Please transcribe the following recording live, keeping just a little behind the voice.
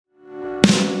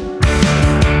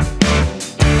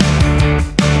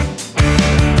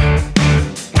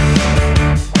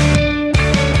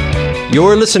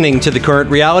You're listening to the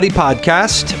Current Reality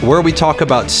Podcast, where we talk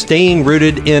about staying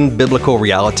rooted in biblical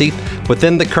reality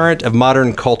within the current of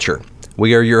modern culture.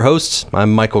 We are your hosts.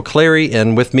 I'm Michael Clary,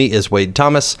 and with me is Wade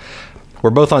Thomas. We're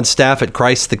both on staff at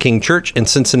Christ the King Church in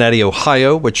Cincinnati,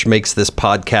 Ohio, which makes this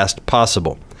podcast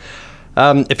possible.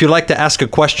 If you'd like to ask a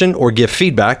question or give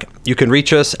feedback, you can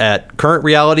reach us at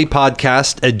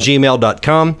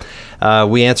currentrealitypodcast@gmail.com.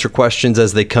 We answer questions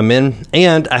as they come in.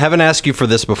 And I haven't asked you for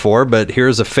this before, but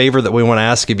here's a favor that we want to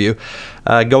ask of you.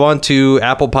 Go on to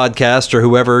Apple Podcast or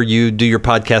whoever you do your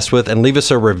podcast with and leave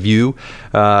us a review.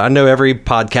 I know every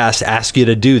podcast asks you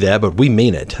to do that, but we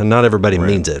mean it. And not everybody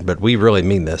means it, but we really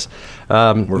mean this.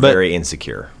 We're very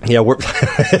insecure. Yeah,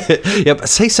 but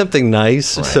say something nice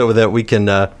so that we can,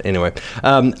 anyway.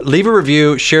 Leave a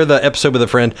review, share the episode with a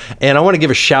friend, and I want to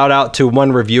give a shout out to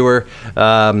one reviewer.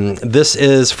 This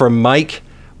is from Mike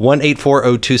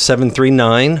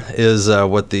 1840279 is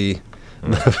what the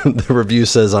review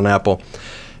says on Apple.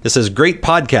 It says, great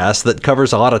podcast that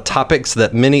covers a lot of topics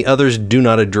that many others do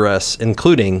not address,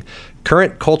 including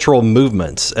current cultural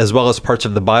movements, as well as parts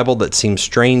of the Bible that seem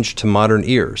strange to modern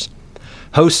ears.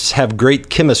 Hosts have great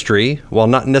chemistry while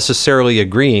not necessarily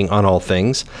agreeing on all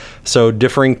things, so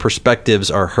differing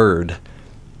perspectives are heard.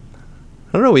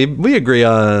 I don't know, we agree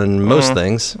on most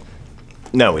things.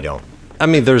 No, we don't. I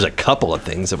mean, there's a couple of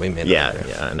things that we made. Yeah,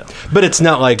 I know. But it's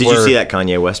not like Did you see that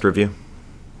Kanye West review?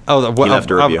 Oh, well, He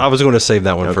left a review. I was going to save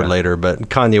that one for later, but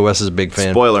Kanye West is a big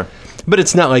fan. Spoiler. But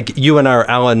it's not like you and I are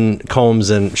Alan Combs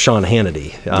and Sean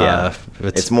Hannity. Yeah.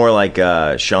 It's more like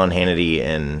Sean Hannity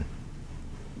and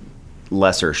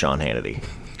lesser Sean Hannity.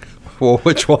 Well,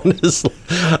 which one is...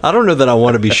 I don't know that I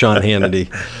want to be Sean Hannity.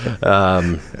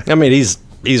 I mean, he's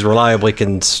reliably...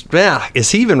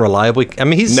 is he even reliably... I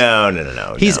mean, he's...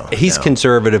 No. He's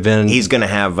conservative and... He's going to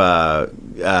have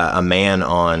a man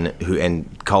on who and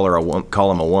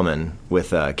call him a woman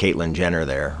with Caitlyn Jenner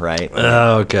there, right?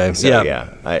 Oh, okay. So, yeah.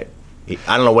 I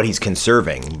don't know what he's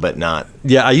conserving, but not...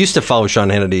 Yeah, I used to follow Sean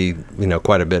Hannity,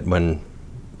 quite a bit when...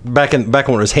 Back when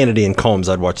it was Hannity and Combs,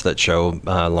 I'd watch that show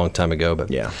a long time ago. But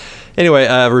yeah. Anyway,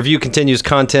 review continues.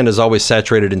 Content is always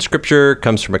saturated in Scripture,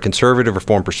 comes from a conservative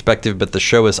Reformed perspective, but the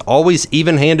show is always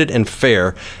even-handed and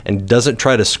fair and doesn't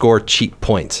try to score cheap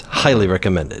points. Highly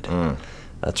recommended.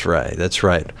 That's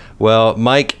right. Well,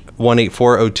 Mike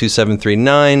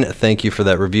 1840279, thank you for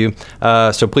that review.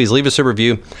 So please leave us a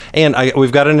review. And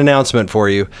we've got an announcement for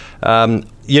you. Some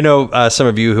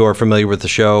of you who are familiar with the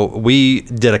show, we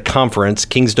did a conference,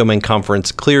 King's Domain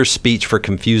Conference, Clear Speech for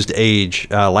Confused Age,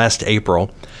 last April.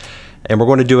 And we're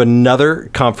going to do another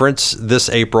conference this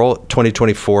April,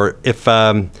 2024. If you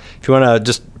want to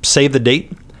just save the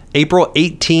date, April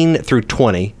 18 through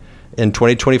 20 in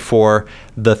 2024,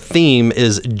 the theme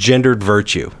is gendered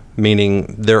virtue,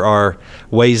 meaning there are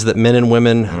ways that men and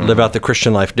women live out the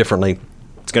Christian life differently.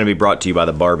 It's going to be brought to you by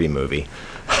the Barbie movie.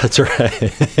 That's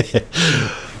right.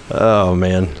 Oh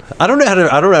man, I don't know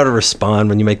how to respond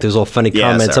when you make those little funny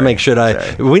comments. Sorry. I make sure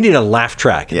we need a laugh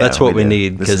track. Yeah, that's what we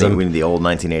need because we need the old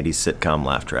 1980s sitcom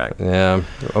laugh track. Yeah,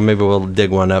 or maybe we'll dig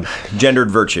one up.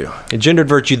 Gendered virtue.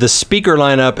 The speaker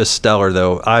lineup is stellar,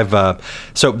 though.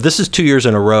 So this is 2 years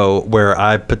in a row where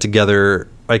I put together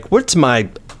what's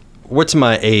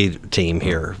my A team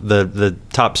here, the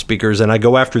top speakers, and I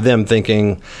go after them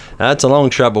thinking, that's a long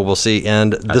shot, but we'll see.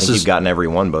 And I think you've gotten every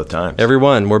one both times. Every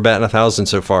one. We're batting 1,000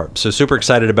 so far. So super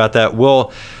excited about that.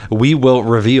 We will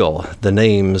reveal the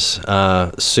names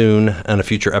soon in a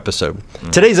future episode.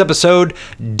 Today's episode,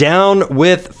 Down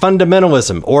with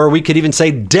Fundamentalism, or we could even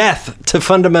say Death to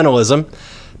Fundamentalism.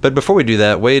 But before we do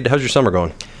that, Wade, how's your summer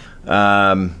going?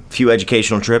 Few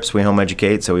educational trips. We home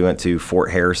educate, so we went to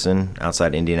Fort Harrison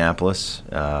outside Indianapolis.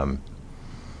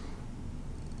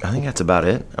 I think that's about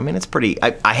it. I mean, it's pretty.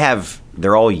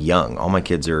 They're all young. All my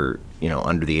kids are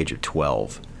under the age of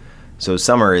 12. So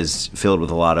summer is filled with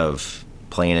a lot of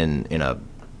playing in a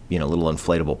little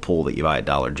inflatable pool that you buy at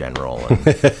Dollar General and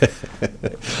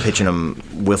pitching them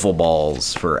wiffle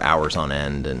balls for hours on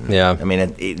end. And yeah, I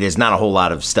mean, there's not a whole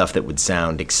lot of stuff that would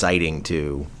sound exciting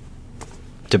to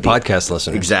podcast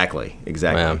listeners. Exactly.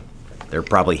 Yeah. They're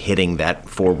probably hitting that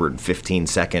forward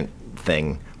 15-second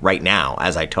thing right now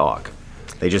as I talk.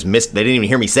 They just missed. They didn't even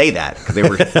hear me say that because they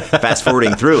were fast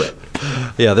forwarding through it.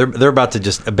 Yeah, they're about to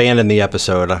just abandon the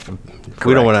episode. I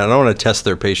don't want to test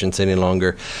their patience any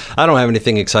longer. I don't have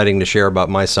anything exciting to share about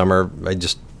my summer.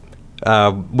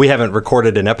 We haven't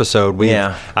recorded an episode.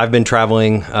 I've been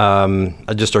traveling.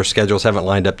 Just our schedules haven't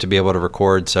lined up to be able to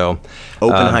record. So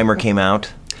Oppenheimer came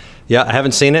out. Yeah, I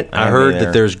haven't seen it. I heard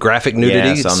that there's graphic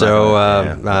nudity, so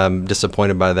I'm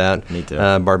disappointed by that. Me too.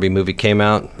 Barbie movie came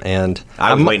out, and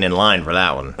I'm waiting in line for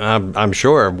that one. I'm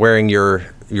sure wearing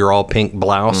your all pink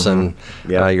blouse and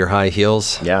your high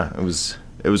heels. Yeah, it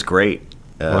was great.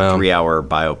 3-hour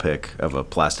biopic of a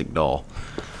plastic doll.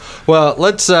 Well,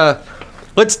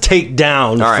 let's take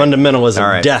down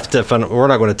fundamentalism, death to fun. We're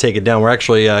not going to take it down. We're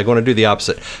actually going to do the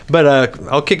opposite. But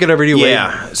I'll kick it over to you, Wade.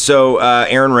 Yeah. So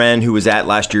Aaron Wrenn, who was at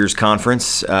last year's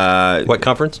conference. What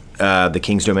conference? The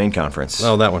King's Domain Conference.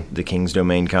 Oh, that one. The King's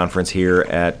Domain Conference here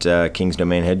at King's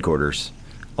Domain headquarters,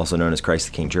 also known as Christ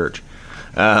the King Church.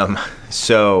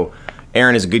 So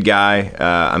Aaron is a good guy.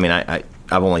 I mean,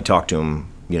 I've only talked to him,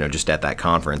 just at that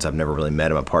conference. I've never really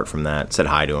met him apart from that. Said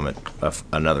hi to him at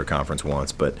another conference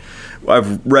once, but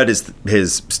I've read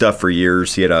his stuff for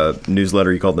years. He had a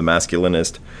newsletter he called The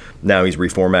Masculinist. Now he's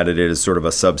reformatted it as sort of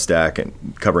a Substack and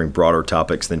covering broader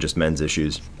topics than just men's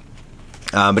issues.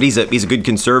 But he's a good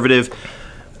conservative,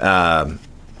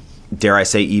 dare I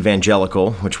say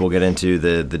evangelical, which we'll get into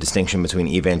the distinction between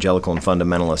evangelical and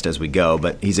fundamentalist as we go.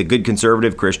 But he's a good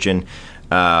conservative Christian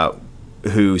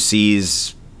who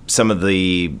sees some of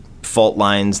the fault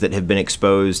lines that have been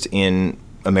exposed in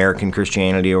American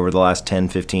Christianity over the last 10,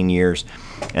 15 years,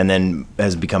 and then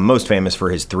has become most famous for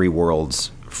his 3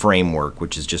 worlds framework,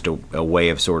 which is just a way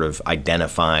of sort of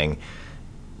identifying,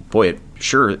 boy, it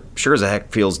sure as a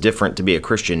heck feels different to be a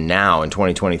Christian now in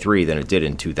 2023 than it did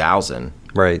in 2000.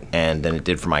 Right. And than it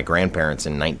did for my grandparents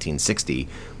in 1960.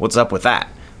 What's up with that?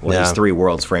 Well, his 3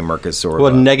 worlds framework is sort of...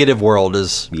 Well, negative world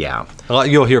is... Yeah.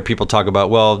 You'll hear people talk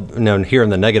about, here in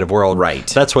the negative world, right.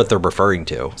 That's what they're referring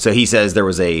to. So he says there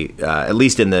was at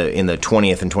least in the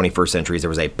 20th and 21st centuries, there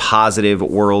was a positive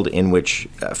world in which,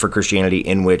 for Christianity,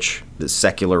 in which the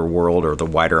secular world or the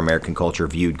wider American culture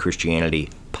viewed Christianity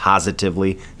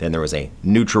positively. Then there was a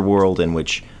neutral world in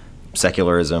which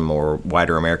secularism or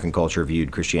wider American culture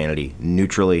viewed Christianity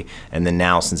neutrally. And then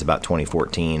now, since about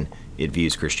 2014... it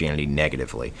views Christianity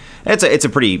negatively. It's a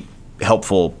pretty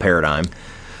helpful paradigm.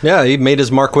 Yeah, he made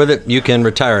his mark with it. You can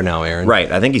retire now, Aaron.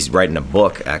 Right. I think he's writing a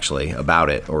book, actually, about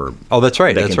it. That's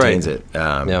right. That contains it.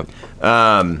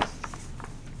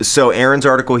 So Aaron's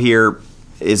article here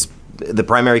is, the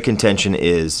primary contention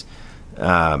is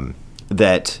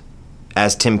that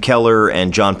as Tim Keller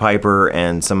and John Piper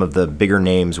and some of the bigger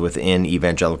names within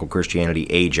evangelical Christianity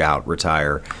age out,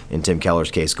 retire, in Tim Keller's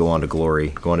case, go on to glory,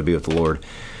 go on to be with the Lord,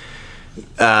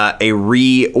 a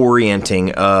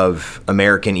reorienting of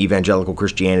American evangelical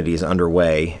Christianity is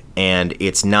underway, and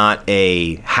it's not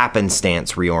a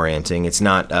happenstance reorienting. It's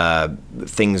not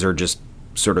things are just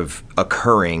sort of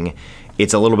occurring.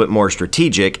 It's a little bit more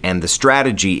strategic, and the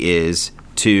strategy is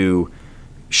to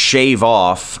shave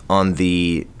off on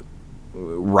the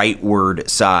rightward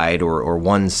side or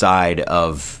one side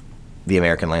of the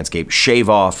American landscape, shave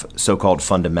off so-called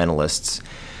fundamentalists,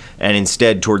 and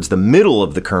instead, towards the middle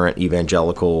of the current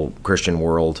evangelical Christian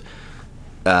world,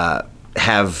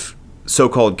 have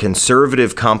so-called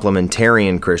conservative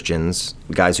complementarian Christians,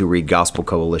 guys who read Gospel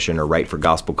Coalition or write for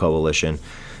Gospel Coalition,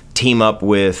 team up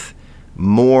with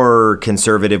more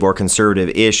conservative or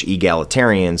conservative-ish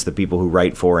egalitarians, the people who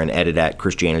write for and edit at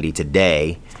Christianity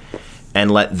Today,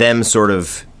 and let them sort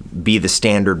of be the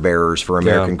standard bearers for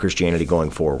American Christianity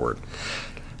going forward.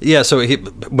 Yeah, so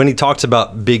when he talks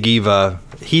about Big Eva,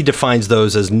 he defines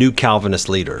those as new Calvinist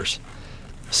leaders.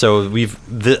 So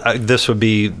this would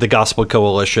be the Gospel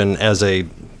Coalition as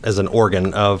an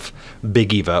organ of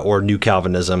Big Eva or New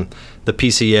Calvinism. The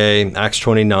PCA, Acts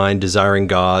 29, Desiring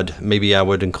God. Maybe I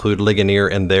would include Ligonier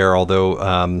in there,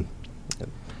 although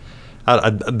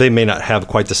they may not have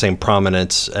quite the same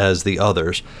prominence as the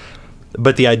others.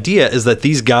 But the idea is that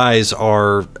these guys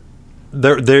they're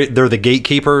the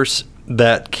gatekeepers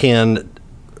that can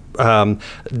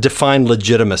define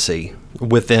legitimacy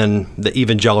within the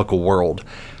evangelical world.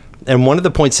 And one of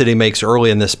the points that he makes early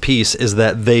in this piece is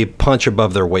that they punch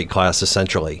above their weight class,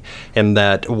 essentially, and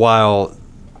that while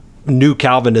New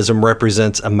Calvinism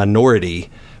represents a minority,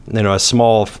 a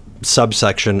small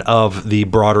subsection of the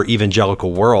broader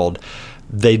evangelical world,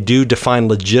 they do define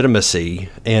legitimacy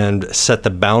and set the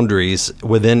boundaries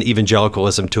within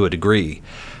evangelicalism to a degree.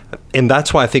 And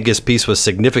that's why I think his piece was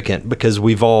significant, because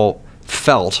we've all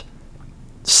felt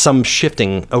some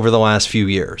shifting over the last few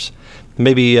years.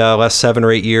 Maybe last 7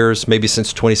 or 8 years, maybe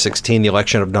since 2016, the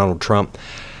election of Donald Trump.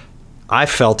 I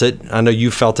felt it. I know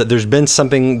you felt it. There's been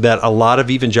something that a lot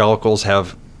of evangelicals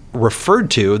have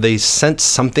referred to. They sense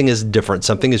something is different,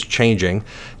 something is changing.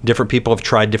 Different people have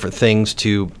tried different things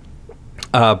to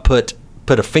put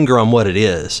a finger on what it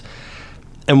is.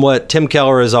 And what Tim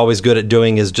Keller is always good at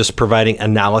doing is just providing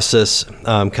analysis,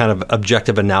 kind of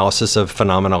objective analysis of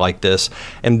phenomena like this.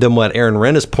 And then what Aaron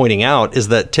Renn is pointing out is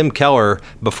that Tim Keller,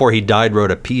 before he died,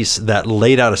 wrote a piece that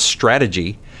laid out a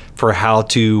strategy for how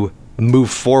to move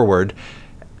forward.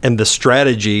 And the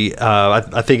strategy,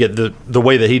 I think the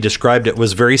way that he described it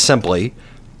was very simply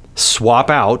swap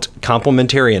out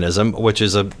complementarianism, which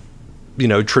is a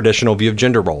traditional view of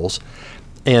gender roles,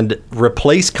 and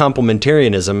replace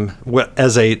complementarianism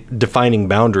as a defining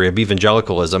boundary of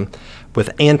evangelicalism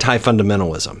with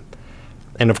anti-fundamentalism.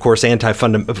 And of course,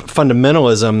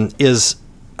 anti-fundamentalism is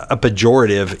a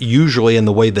pejorative usually in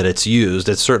the way that it's used.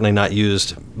 It's certainly not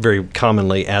used very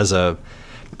commonly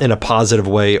in a positive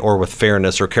way or with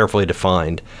fairness or carefully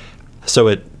defined. So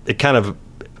it kind of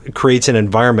creates an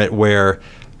environment where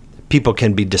people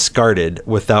can be discarded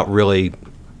without really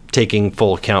taking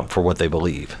full account for what they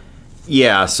believe.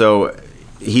 Yeah, so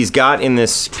he's got in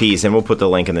this piece, and we'll put the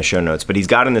link in the show notes, but he's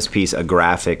got in this piece a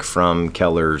graphic from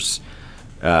Keller's,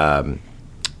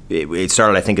 it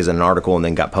started, I think, as an article and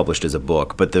then got published as a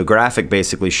book, but the graphic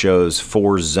basically shows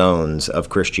 4 zones of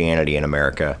Christianity in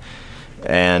America.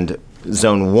 And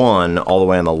Zone 1, all the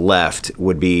way on the left,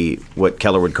 would be what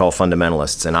Keller would call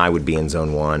fundamentalists, and I would be in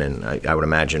Zone 1, and I would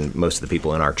imagine most of the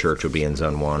people in our church would be in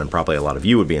Zone 1, and probably a lot of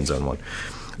you would be in Zone 1.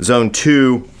 Zone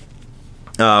 2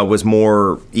 was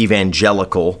more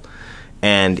evangelical,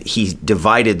 and he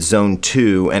divided Zone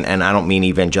 2, and I don't mean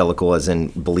evangelical as in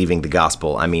believing the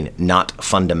gospel, I mean not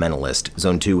fundamentalist.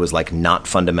 Zone 2 was like not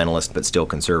fundamentalist but still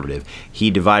conservative. He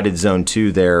divided Zone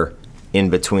 2 there in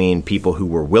between people who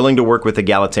were willing to work with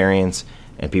egalitarians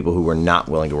and people who were not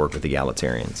willing to work with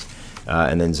egalitarians.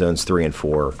 And then Zones 3 and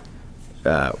 4,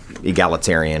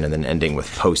 egalitarian, and then ending with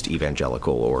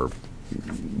post-evangelical, or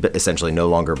essentially no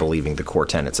longer believing the core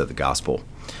tenets of the gospel.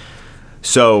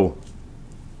 So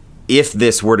if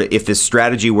this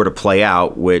strategy were to play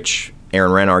out, which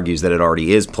Aaron Renn argues that it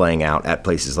already is playing out at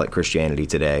places like Christianity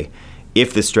Today,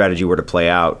 if this strategy were to play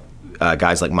out,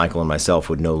 guys like Michael and myself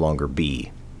would no longer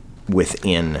be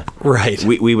within. Right.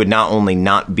 We would not only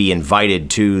not be invited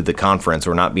to the conference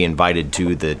or not be invited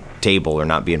to the table or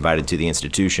not be invited to the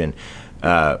institution.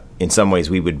 In some ways,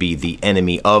 we would be the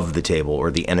enemy of the table or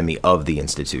the enemy of the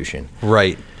institution.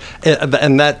 Right.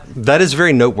 And that is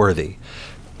very noteworthy,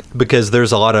 because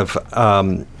there's a lot of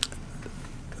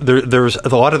there's a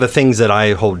lot of the things that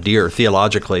I hold dear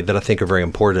theologically that I think are very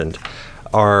important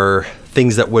are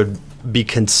things that would be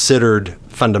considered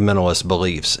fundamentalist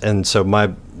beliefs. And so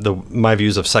my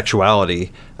views of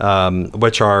sexuality,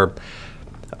 which are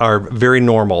very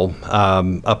normal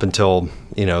up until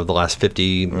the last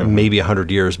 50, maybe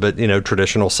 100 years, but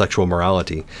traditional sexual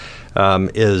morality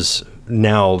is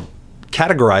now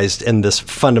categorized in this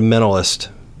fundamentalist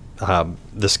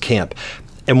this camp.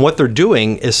 And what they're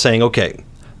doing is saying, okay,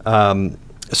 let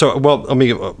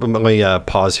me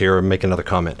pause here and make another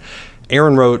comment.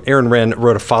 Aaron Renn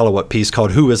wrote a follow-up piece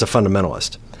called "Who is a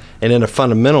Fundamentalist?" And in a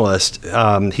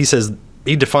fundamentalist, he says,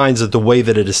 he defines it the way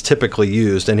that it is typically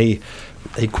used, and he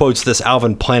quotes this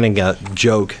Alvin Plantinga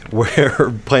joke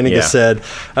where Plantinga said,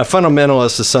 "A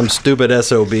fundamentalist is some stupid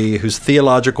SOB whose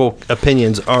theological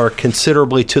opinions are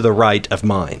considerably to the right of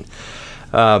mine."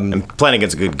 And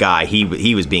Plantinga's a good guy.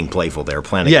 He was being playful there.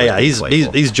 Plantinga,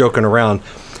 he's joking around.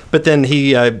 But then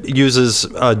he uses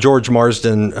George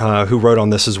Marsden, who wrote on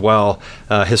this as well,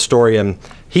 historian.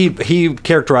 He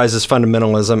characterizes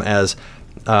fundamentalism as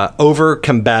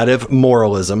over-combative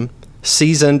moralism,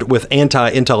 seasoned with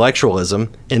anti-intellectualism,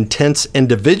 intense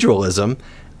individualism,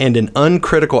 and an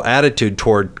uncritical attitude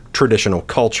toward traditional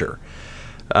culture.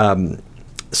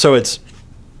 So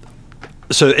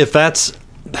if that's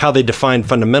how they define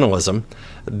fundamentalism,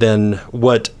 then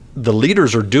what the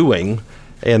leaders are doing,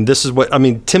 and this is what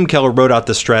Tim Keller wrote out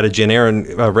this strategy, and Aaron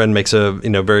Renn makes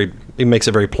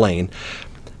it very plain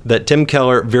that Tim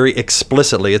Keller very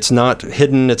explicitly, it's not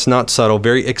hidden, it's not subtle,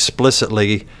 very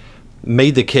explicitly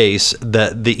made the case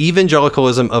that the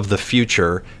evangelicalism of the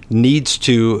future needs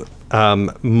to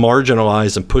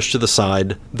marginalize and push to the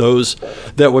side those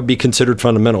that would be considered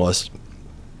fundamentalists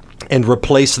and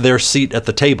replace their seat at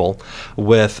the table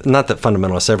with, not that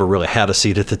fundamentalists ever really had a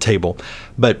seat at the table,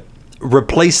 but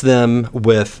replace them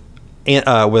with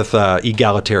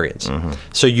egalitarians. Mm-hmm.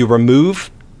 So you remove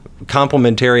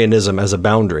complementarianism as a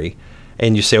boundary,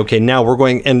 and you say, okay, now we're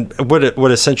going, and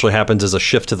what essentially happens is a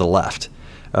shift to the left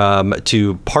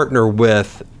to partner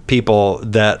with people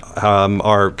that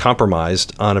are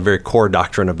compromised on a very core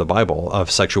doctrine of the Bible of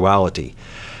sexuality.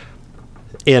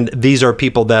 And these are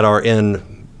people that are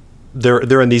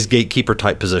they're in these gatekeeper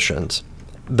type positions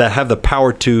that have the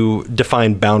power to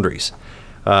define boundaries.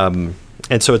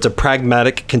 And so it's a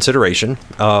pragmatic consideration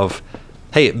of,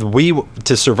 hey,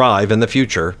 to survive in the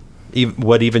future,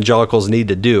 what evangelicals need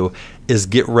to do is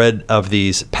get rid of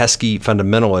these pesky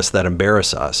fundamentalists that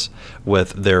embarrass us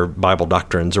with their Bible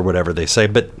doctrines or whatever they say.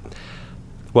 They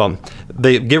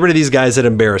get rid of these guys that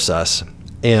embarrass us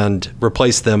and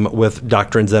replace them with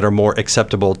doctrines that are more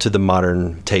acceptable to the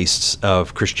modern tastes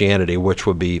of Christianity, which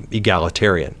would be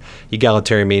egalitarian.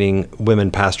 Egalitarian meaning women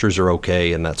pastors are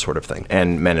okay and that sort of thing.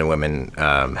 And men and women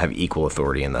have equal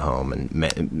authority in the home,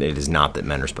 and it is not that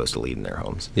men are supposed to lead in their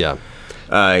homes. Yeah.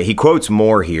 He quotes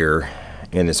Moore here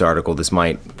in this article. This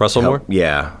might Russell help. Moore?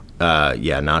 Yeah.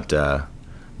 Not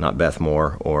Beth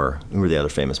Moore, or who were the other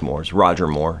famous Moores? Roger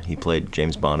Moore. He played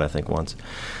James Bond, I think, once.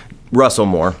 Russell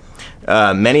Moore.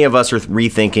 Many of us are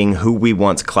rethinking who we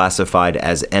once classified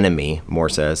as enemy, Moore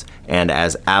says, and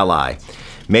as ally.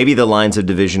 Maybe the lines of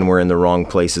division were in the wrong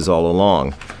places all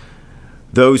along.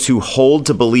 Those who hold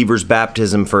to believers'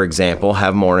 baptism, for example,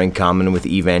 have more in common with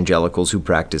evangelicals who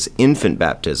practice infant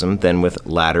baptism than with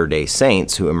Latter-day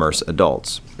Saints who immerse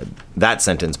adults. That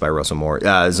sentence by Russell Moore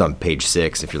is on page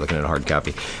 6 if you're looking at a hard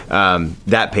copy.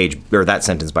 That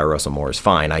sentence by Russell Moore is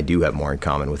fine. I do have more in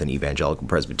common with an evangelical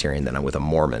Presbyterian than with a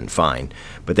Mormon. Fine.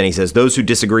 But then he says, those who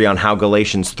disagree on how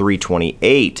Galatians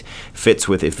 3:28 fits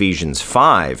with Ephesians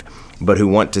 5, but who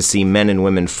want to see men and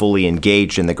women fully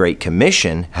engaged in the Great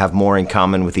Commission, have more in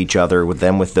common with each other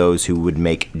than with those who would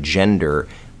make gender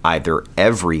either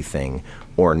everything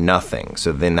or nothing.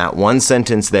 So then that one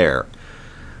sentence there,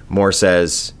 Moore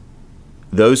says,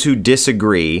 those who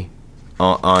disagree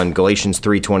on Galatians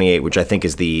 3:28, which I think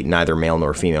is the neither male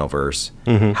nor female verse,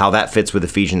 how that fits with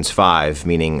Ephesians 5,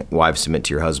 meaning wives submit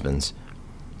to your husbands.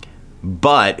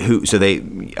 But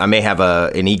I may have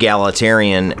an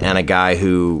egalitarian and a guy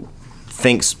who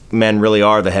thinks men really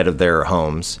are the head of their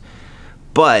homes,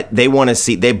 but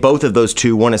both of those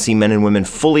two want to see men and women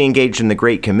fully engaged in the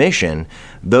Great Commission.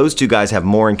 Those two guys have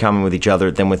more in common with each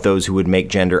other than with those who would make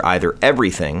gender either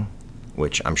everything,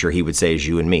 which I'm sure he would say is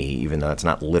you and me, even though that's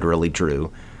not literally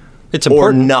true, it's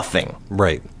important. Or nothing.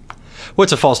 Right. Well,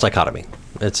 it's a false dichotomy.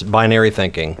 It's binary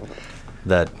thinking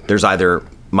that there's either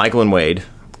Michael and Wade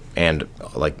and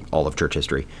like all of church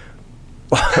history,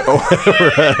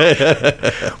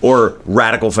 or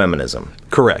radical feminism.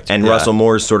 Correct. And Russell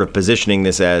Moore's sort of positioning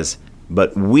this as,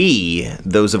 but we,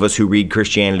 those of us who read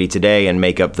Christianity Today and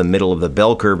make up the middle of the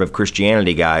bell curve of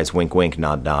Christianity guys, wink, wink,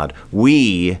 nod, nod,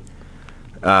 we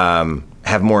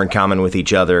have more in common with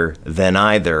each other than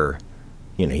either,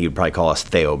 he would probably call us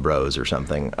Theobros or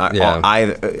something,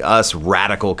 us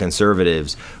radical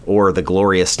conservatives or the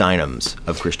Gloria Steinems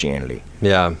of Christianity.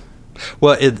 Yeah.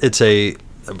 Well, there's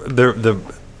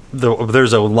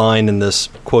a line in this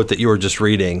quote that you were just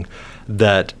reading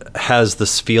that has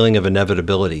this feeling of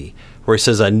inevitability, where he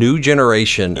says a new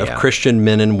generation of Christian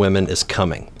men and women is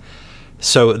coming.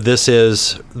 So this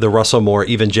is the Russell Moore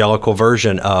evangelical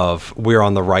version of we're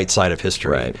on the right side of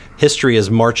history. Right. History is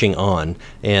marching on,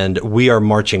 and we are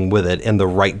marching with it in the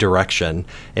right direction,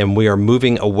 and we are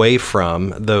moving away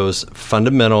from those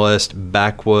fundamentalist,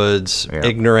 backwoods,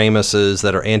 ignoramuses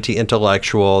that are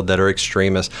anti-intellectual, that are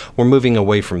extremists. We're moving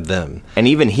away from them. And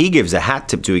even he gives a hat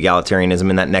tip to egalitarianism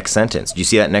in that next sentence. Do you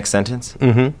see that next sentence?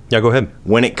 Mm-hmm. Yeah, go ahead.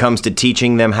 When it comes to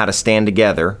teaching them how to stand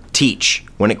together, teach.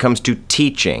 When it comes to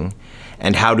teaching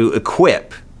and how to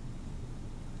equip,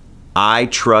 I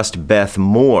trust Beth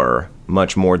Moore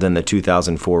much more than the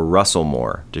 2004 Russell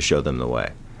Moore to show them the way.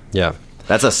 Yeah.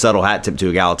 That's a subtle hat tip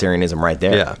to egalitarianism right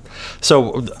there. Yeah.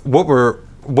 So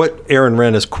what Aaron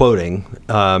Wrenn is quoting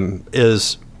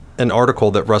is an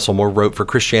article that Russell Moore wrote for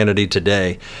Christianity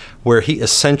Today, where he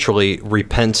essentially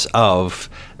repents of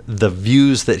the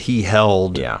views that he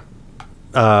held in,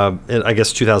 I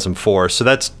guess, 2004. So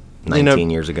that's 19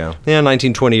 years ago. Yeah,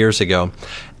 19, 20 years ago.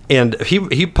 And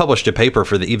he published a paper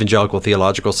for the Evangelical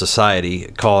Theological Society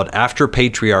called After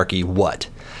Patriarchy, What?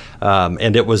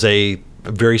 And it was a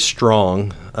very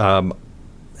strong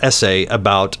essay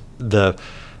about the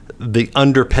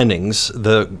underpinnings,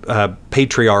 the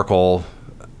patriarchal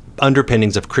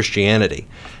underpinnings of Christianity.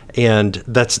 And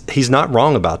he's not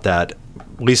wrong about that.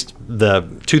 At least the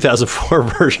 2004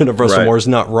 version of Russell Moore is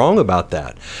not wrong about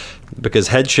that. Because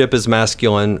headship is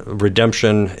masculine,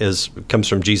 redemption comes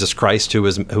from Jesus Christ, who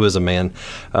is a man.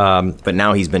 But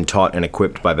now he's been taught and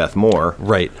equipped by Beth Moore,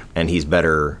 right? And he's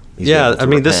better.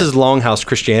 This is Longhouse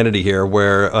Christianity here,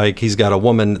 where he's got a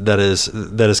woman that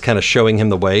is kind of showing him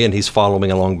the way, and he's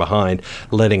following along behind,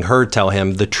 letting her tell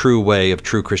him the true way of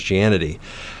true Christianity.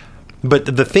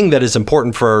 But the thing that is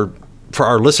important for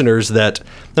our listeners,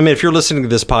 if you're listening to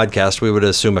this podcast, we would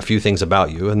assume a few things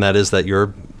about you, and that is that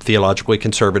you're theologically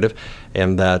conservative,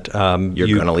 and that you're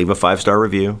going to leave a 5-star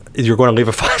review. You're going to leave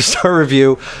a 5-star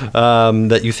review,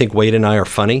 that you think Wade and I are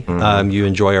funny. You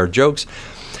enjoy our jokes.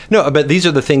 No, but these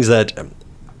are the things that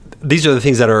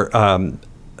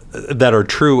are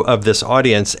true of this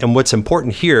audience. And what's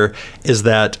important here is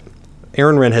that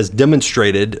Aaron Renn has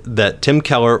demonstrated that Tim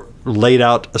Keller laid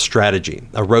out a strategy,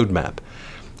 a roadmap,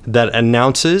 that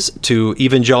announces to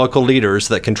evangelical leaders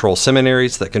that control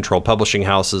seminaries, that control publishing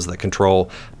houses, that control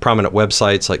prominent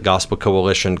websites like Gospel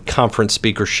Coalition, conference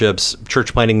speakerships,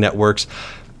 church planting networks,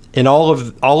 and all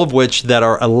of which that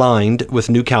are aligned with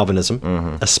New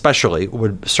Calvinism, especially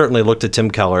would certainly look to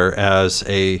Tim Keller as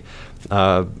a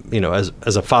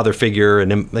as a father figure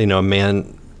and a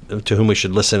man to whom we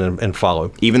should listen and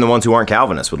follow. Even the ones who aren't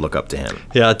Calvinists would look up to him.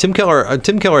 Yeah, Tim Keller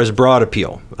has broad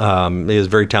appeal. He is a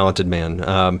very talented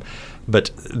man.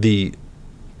 But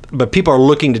people are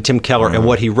looking to Tim Keller and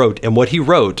what he wrote. And what he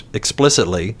wrote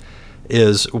explicitly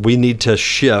is we need to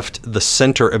shift the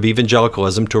center of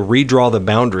evangelicalism to redraw the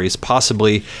boundaries,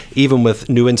 possibly even with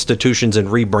new institutions and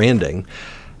rebranding.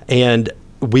 And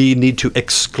we need to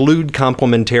exclude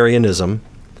complementarianism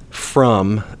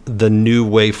from the new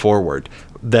way forward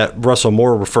that Russell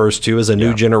Moore refers to as a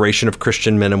new generation of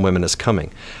Christian men and women is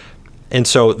coming. And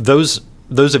so those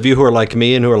of you who are like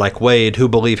me and who are like Wade, who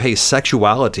believe, hey,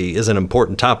 sexuality is an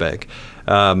important topic,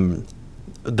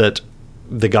 that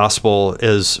the gospel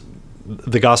is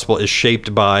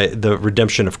shaped by the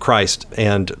redemption of Christ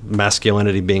and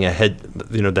masculinity being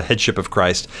the headship of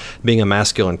Christ being a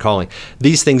masculine calling.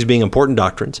 These things being important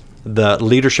doctrines, the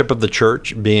leadership of the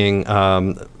church being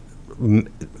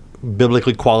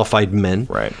biblically qualified men,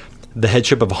 right? The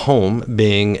headship of a home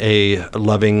being a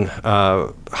loving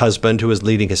husband who is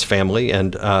leading his family,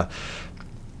 and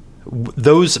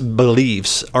those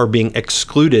beliefs are being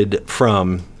excluded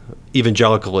from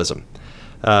evangelicalism.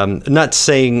 Not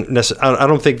saying I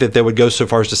don't think that they would go so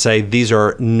far as to say these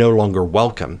are no longer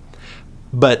welcome,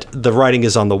 but the writing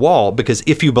is on the wall, because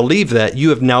if you believe that, you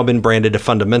have now been branded a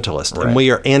fundamentalist, right. And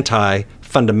we are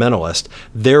anti-fundamentalist.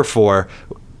 Therefore,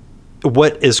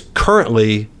 what is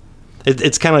currently,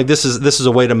 it's kind of like this is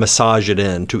a way to massage it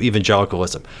in to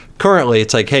evangelicalism. Currently,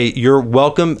 it's like, hey, you're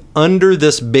welcome under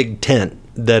this big tent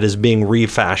that is being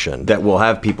refashioned. That will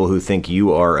have people who think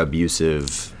you are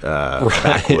abusive,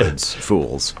 backwoods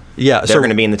fools. Yeah, they're going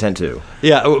to be in the tent too.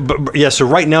 Yeah, so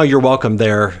right now you're welcome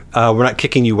there. We're not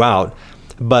kicking you out,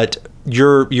 but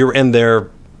you're in there,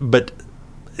 but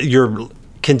you're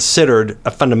considered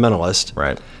a fundamentalist.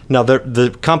 Right. Now,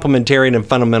 the complementarian and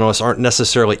fundamentalists aren't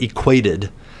necessarily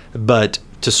equated, but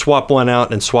to swap one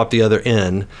out and swap the other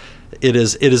in, it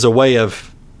is a way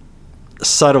of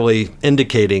subtly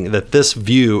indicating that this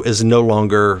view is no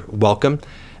longer welcome.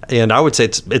 And I would say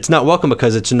it's not welcome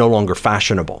because it's no longer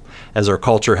fashionable. As our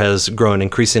culture has grown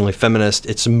increasingly feminist,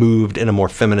 it's moved in a more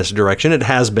feminist direction. It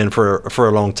has been for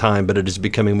a long time, but it is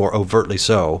becoming more overtly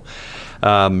so.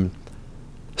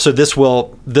 So this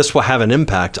will have an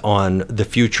impact on the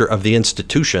future of the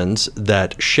institutions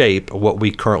that shape what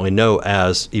we currently know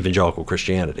as evangelical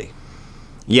Christianity.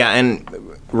 Yeah, and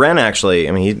Renn actually,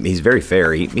 I mean, he's very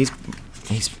fair. He's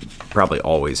probably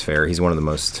always fair. He's one of the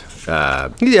most...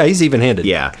 he's even-handed.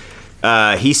 Yeah.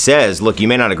 He says, look, you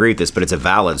may not agree with this, but it's a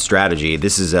valid strategy.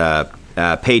 This is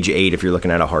page 8 if you're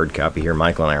looking at a hard copy here.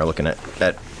 Michael and I are looking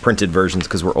at printed versions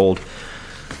because we're old.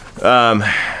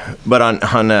 But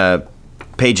on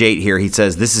page 8 here, he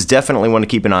says, this is definitely one to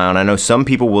keep an eye on. I know some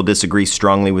people will disagree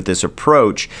strongly with this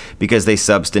approach because they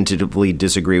substantively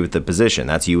disagree with the position.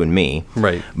 That's you and me.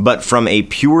 Right. But from a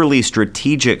purely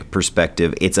strategic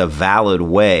perspective, it's a valid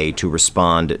way to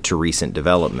respond to recent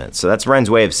developments. So that's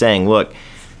Renn's way of saying, look,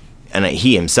 and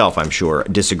he himself, I'm sure,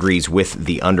 disagrees with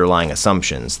the underlying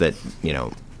assumptions that,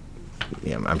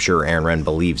 I'm sure Aaron Renn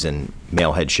believes in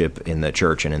male headship in the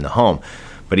church and in the home.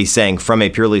 But he's saying from a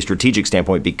purely strategic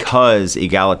standpoint, because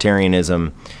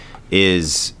egalitarianism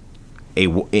is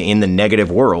in the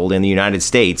negative world, in the United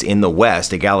States, in the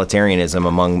West, egalitarianism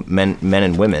among men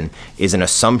and women is an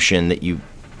assumption that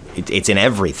it's in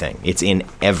everything. It's in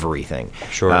everything.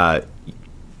 Sure.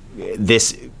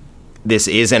 This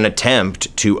is an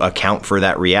attempt to account for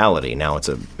that reality. Now, it's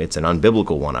an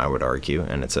unbiblical one, I would argue,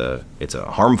 and it's a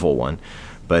harmful one,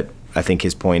 but I think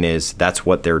his point is that's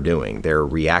what they're doing. They're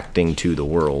reacting to the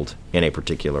world in a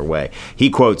particular way. He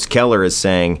quotes Keller as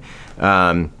saying,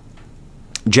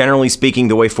 generally speaking,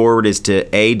 the way forward is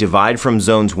to, A, divide from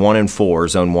zones 1 and 4.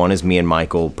 Zone 1 is me and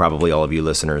Michael, probably all of you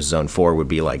listeners. Zone 4 would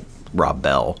be like Rob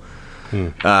Bell.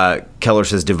 Keller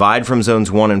says, divide from zones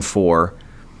 1 and 4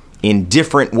 in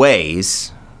different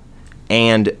ways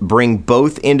and bring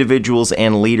both individuals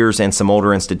and leaders and some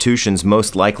older institutions,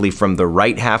 most likely from the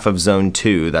right half of Zone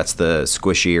 2, that's the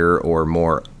squishier or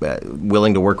more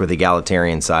willing to work with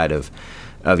egalitarian side of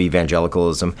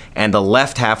evangelicalism, and the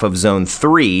left half of Zone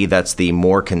 3, that's the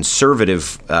more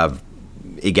conservative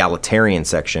egalitarian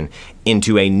section,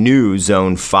 into a new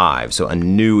Zone 5, so a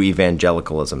new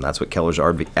evangelicalism. That's what Keller's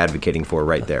advocating for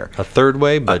right there. A third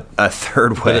way, but... A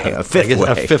third way, a fifth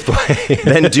way. A fifth way.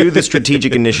 Then do the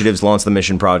strategic initiatives, launch the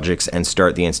mission projects, and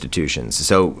start the institutions.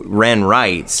 So Wren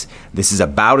writes, this is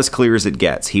about as clear as it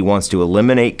gets. He wants to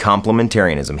eliminate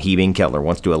complementarianism. He, being Keller,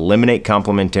 wants to eliminate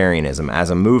complementarianism as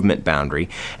a movement boundary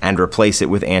and replace it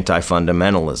with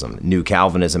anti-fundamentalism, New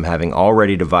Calvinism having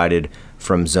already divided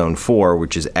from Zone 4,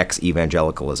 which is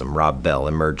ex-evangelicalism, Rob Bell,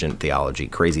 emergent theology,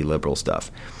 crazy liberal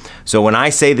stuff. So when I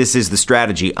say this is the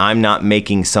strategy, I'm not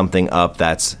making something up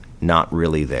that's not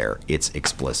really there. It's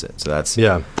explicit. So that's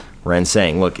Wren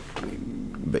saying, look,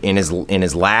 in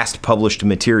his last published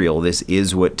material, this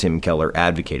is what Tim Keller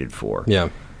advocated for. Yeah.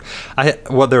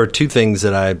 Well, there are two problems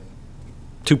that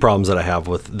I have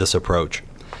with this approach.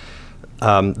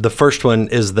 The first one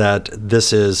is that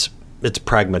it's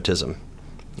pragmatism.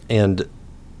 And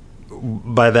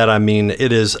by that I mean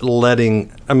as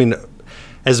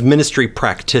ministry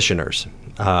practitioners,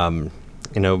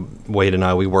 Wade and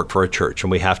I, we work for a church,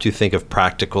 and we have to think of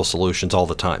practical solutions all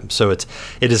the time. So it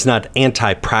is not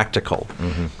anti-practical.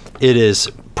 Mm-hmm. It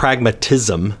is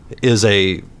pragmatism is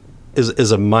a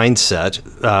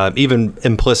mindset, even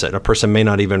implicit. A person may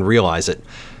not even realize it,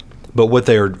 but what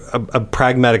a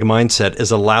pragmatic mindset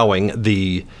is allowing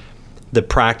the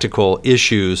practical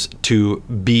issues to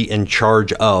be in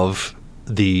charge of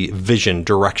the vision,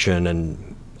 direction,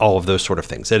 and all of those sort of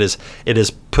things. It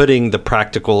is putting the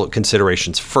practical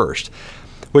considerations first,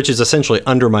 which is essentially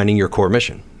undermining your core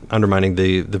mission, undermining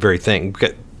the very thing.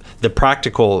 The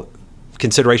practical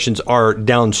considerations are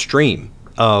downstream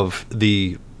of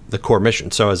the core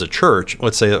mission. So as a church,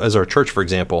 let's say as our church, for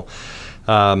example,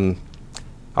 our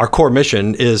core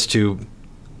mission is to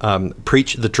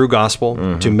preach the true gospel,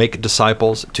 mm-hmm. to make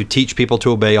disciples, to teach people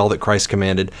to obey all that Christ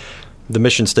commanded. The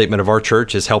mission statement of our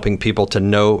church is helping people to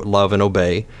know, love, and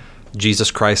obey Jesus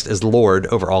Christ as Lord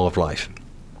over all of life.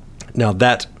 Now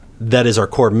that is our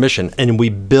core mission, and we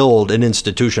build an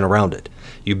institution around it.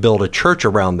 You build a church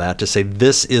around that to say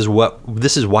this is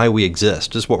why we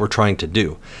exist. This is what we're trying to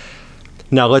do.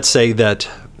 Now let's say that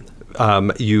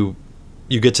you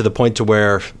get to the point to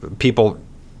where people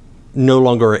no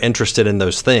longer are interested in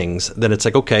those things. Then it's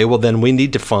like, okay, well then we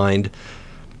need to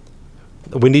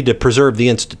preserve the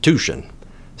institution.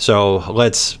 So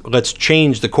let's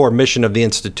change the core mission of the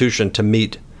institution to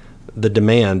meet the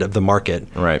demand of the market.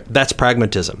 Right. That's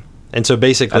pragmatism. And so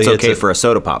basically that's okay for a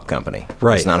soda pop company.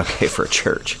 Right. It's not okay for a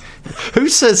church. Who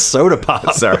says soda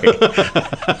pop? Sorry.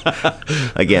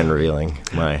 Again, revealing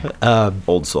my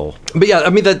old soul. But yeah, I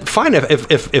mean, fine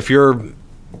if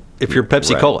you're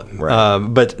Pepsi Cola, right.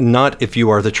 But not if you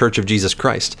are the Church of Jesus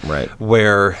Christ, right.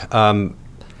 Where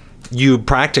you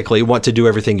practically want to do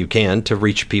everything you can to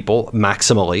reach people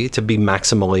maximally, to be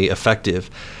maximally effective.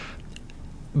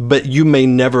 But you may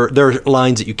never, there are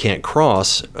lines that you can't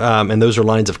cross, and those are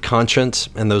lines of conscience,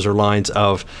 and those are lines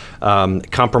of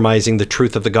compromising the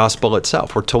truth of the gospel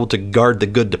itself. We're told to guard the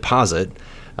good deposit.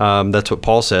 That's what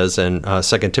Paul says in 2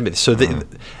 Timothy. So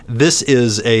this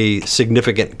is a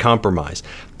significant compromise.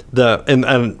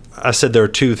 And I said there are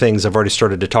two things. I've already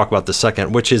started to talk about the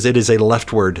second, which is it is a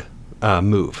leftward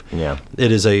move. Yeah.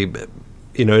 It is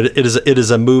it is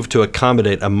a move to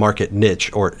accommodate a market niche,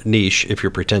 or niche if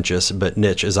you're pretentious, but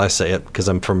niche as I say it because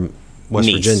I'm from West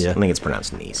Virginia. I think it's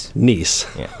pronounced Nice. Nice.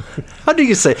 Yeah. How do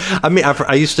you say? I mean,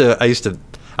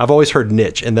 I've always heard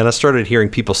niche, and then I started hearing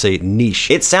people say niche.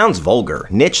 It sounds vulgar.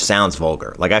 Niche sounds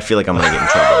vulgar. Like I feel like I'm going to get in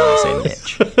trouble when I say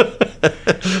niche.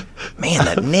 Man,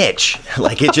 that niche.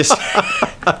 Like it just...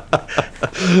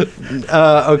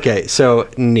 Okay, so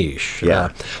niche.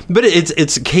 Yeah. But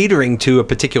it's catering to a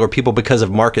particular people because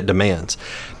of market demands.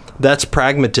 That's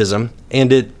pragmatism,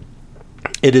 and it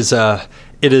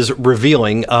is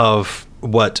revealing of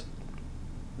what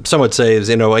some would say is,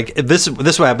 like this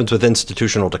is what happens with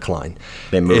institutional decline.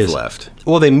 They move left.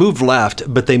 Well, they move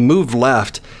left, but they move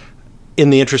left in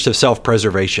the interest of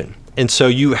self-preservation. And so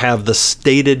you have the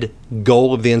stated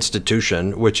goal of the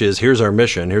institution, which is here's our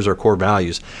mission, here's our core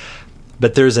values.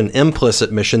 But there's an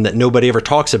implicit mission that nobody ever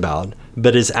talks about,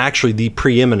 but is actually the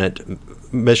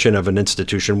preeminent mission of an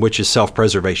institution, which is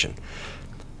self-preservation.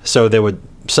 So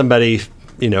somebody,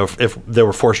 if they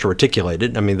were forced to articulate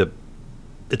it, I mean,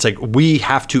 it's like we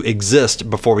have to exist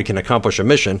before we can accomplish a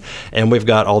mission, and we've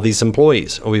got all these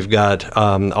employees, we've got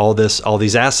all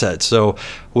these assets, so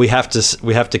we have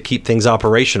to keep things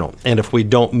operational. And if we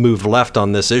don't move left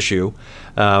on this issue,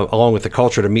 along with the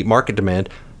culture to meet market demand.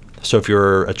 So if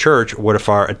you're a church, what if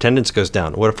our attendance goes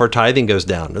down? What if our tithing goes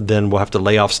down? Then we'll have to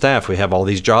lay off staff. We have all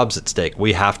these jobs at stake.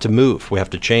 We have to move. We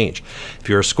have to change. If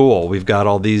you're a school, we've got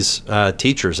all these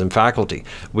teachers and faculty.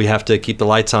 We have to keep the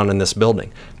lights on in this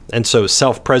building. And so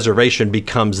self-preservation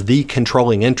becomes the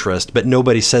controlling interest, but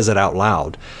nobody says it out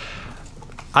loud.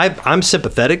 I'm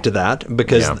sympathetic to that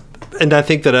because, and I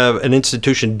think that an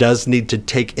institution does need to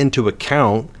take into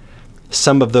account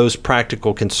some of those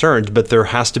practical concerns, but there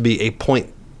has to be a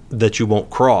point that you won't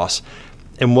cross.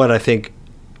 And what I think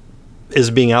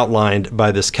is being outlined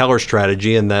by this Keller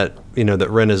strategy, and that that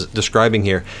Ren is describing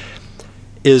here,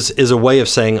 is a way of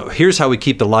saying, here's how we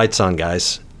keep the lights on,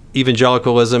 guys.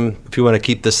 Evangelicalism, if you want to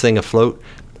keep this thing afloat,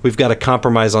 we've got to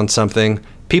compromise on something.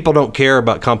 People don't care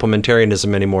about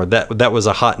complementarianism anymore. That was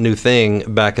a hot new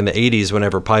thing back in the 80s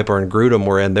whenever Piper and Grudem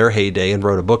were in their heyday and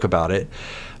wrote a book about it.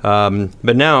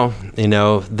 But now,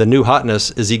 the new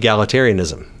hotness is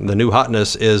egalitarianism. The new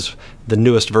hotness is the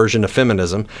newest version of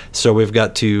feminism. So we've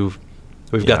got to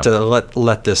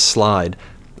let this slide.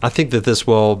 I think that this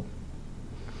will.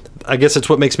 I guess it's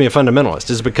what makes me a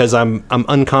fundamentalist, is because I'm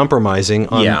uncompromising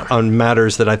on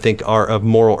matters that I think are of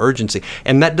moral urgency.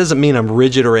 And that doesn't mean I'm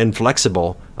rigid or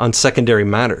inflexible on secondary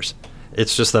matters.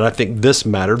 It's just that I think this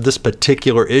matter, this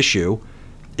particular issue,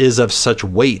 is of such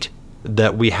weight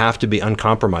that we have to be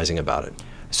uncompromising about it.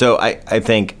 So I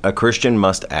think a Christian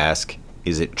must ask,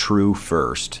 is it true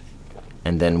first?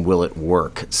 And then will it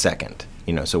work second?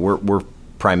 So we're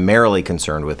primarily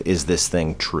concerned with, is this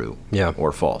thing true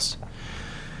or false?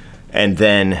 And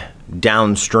then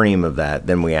downstream of that,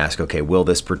 then we ask, okay, will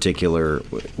this particular,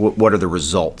 what are the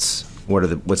results?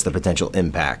 What's the potential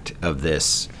impact of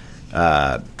this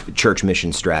church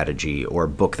mission strategy, or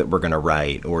book that we're going to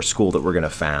write, or school that we're going to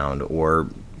found, or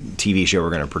TV show we're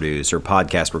going to produce, or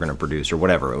podcast we're going to produce, or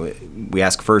whatever? We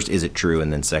ask first, is it true?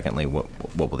 And then secondly, what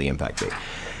will the impact be?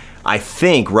 I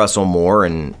think Russell Moore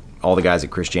and all the guys at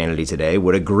Christianity Today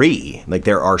would agree. Like,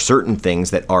 there are certain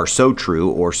things that are so true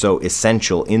or so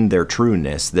essential in their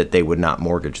trueness that they would not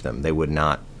mortgage them. They would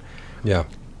not. Yeah.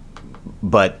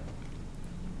 But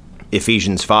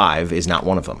Ephesians 5 is not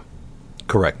one of them.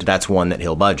 Correct. That's one that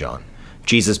he'll budge on.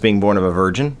 Jesus being born of a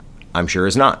virgin, I'm sure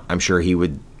is not. I'm sure he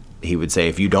would say,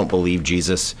 if you don't believe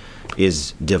Jesus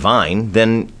is divine,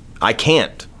 then I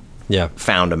can't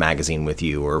found a magazine with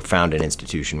you or found an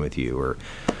institution with you. Or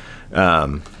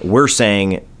we're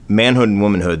saying manhood and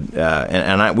womanhood,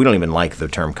 and we don't even like the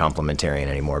term complementarian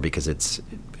anymore, because it's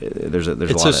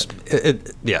squishy.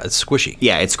 Yeah,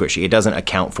 it's squishy. It doesn't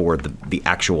account for the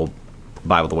actual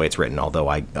Bible the way it's written, although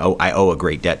I owe a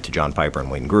great debt to John Piper and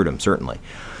Wayne Grudem, certainly.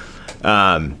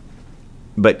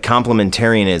 But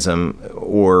complementarianism,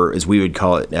 or as we would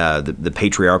call it, the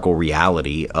patriarchal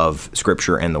reality of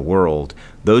Scripture and the world,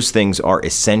 those things are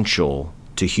essential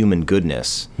to human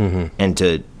goodness, and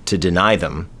to deny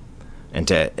them, and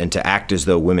to act as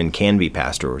though women can be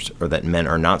pastors, or that men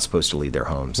are not supposed to lead their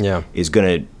homes, it's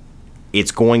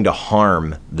going to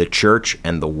harm the church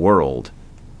and the world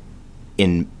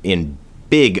in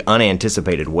big,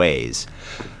 unanticipated ways.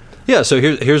 Yeah, so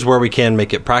here's where we can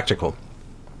make it practical.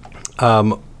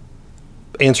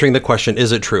 Answering the question,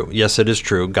 is it true? Yes, it is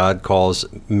true. God calls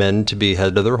men to be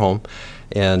head of their home,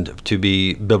 and to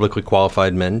be biblically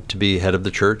qualified men to be head of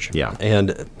the church. Yeah.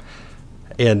 And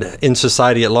in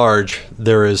society at large,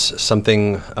 there is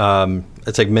something,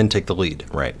 it's like men take the lead.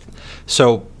 Right.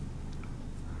 So,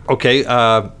 okay,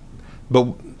 but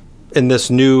in this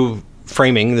new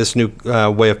framing, this new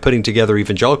way of putting together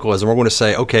evangelicalism, we're going to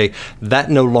say, okay, that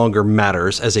no longer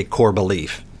matters as a core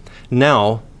belief.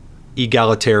 Now,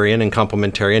 egalitarian and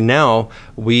complementarian, now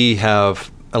we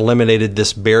have eliminated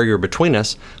this barrier between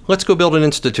us. Let's go build an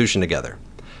institution together.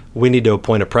 We need to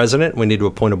appoint a president. We need to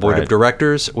appoint a board of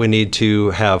directors. We need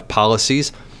to have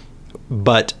policies.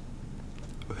 But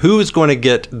who's going to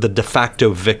get the de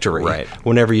facto victory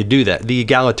whenever you do that? The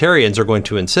egalitarians are going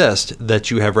to insist that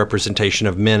you have representation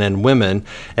of men and women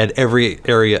at every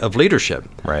area of leadership.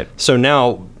 Right. So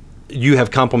now you have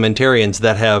complementarians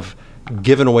that have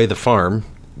given away the farm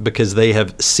because they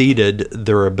have ceded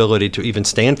their ability to even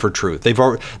stand for truth.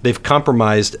 They've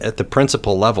compromised at the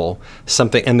principle level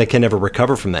something, and they can never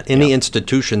recover from that. Any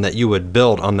institution that you would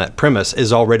build on that premise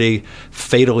is already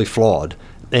fatally flawed,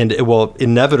 and it will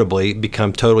inevitably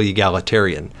become totally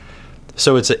egalitarian.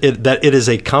 So it is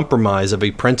a compromise of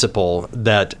a principle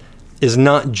that is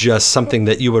not just something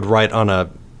that you would write on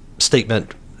a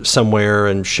statement somewhere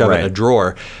and shove it in a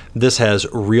drawer. This has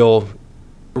real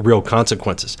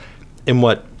consequences. And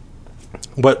what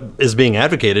is being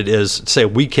advocated is, say,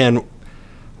 we can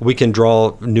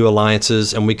draw new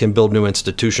alliances and we can build new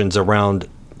institutions around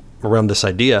this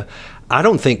idea. I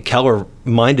don't think Keller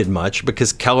minded much,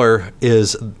 because Keller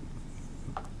is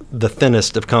the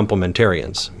thinnest of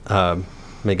complementarians.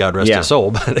 May God rest his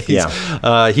soul, but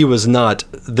he was not.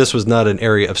 This was not an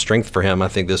area of strength for him. I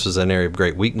think this was an area of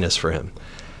great weakness for him.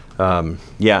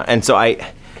 And so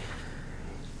I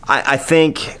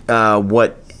think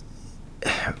what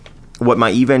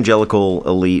my evangelical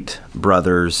elite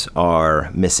brothers are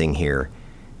missing here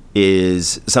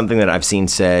is something that I've seen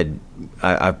said.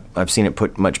 I've seen it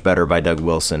put much better by Doug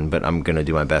Wilson, but I'm going to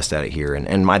do my best at it here.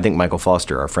 And I think Michael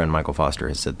Foster, our friend Michael Foster,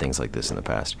 has said things like this in the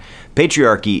past.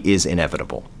 Patriarchy is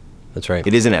inevitable. That's right.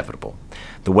 It is inevitable.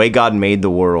 The way God made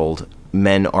the world,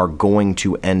 men are going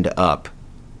to end up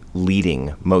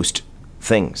leading most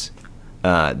things.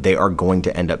 They are going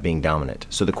to end up being dominant.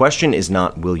 So the question is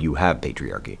not, will you have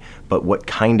patriarchy, but what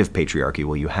kind of patriarchy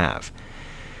will you have?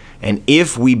 And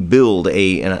if we build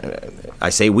I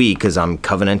say we because I'm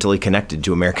covenantally connected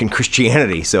to American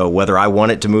Christianity, so whether I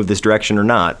want it to move this direction or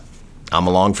not, I'm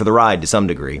along for the ride to some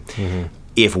degree. Mm-hmm.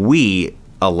 If we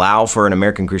allow for an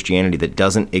American Christianity that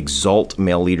doesn't exalt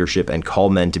male leadership and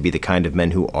call men to be the kind of men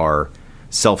who are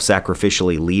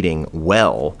self-sacrificially leading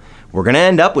well, we're going to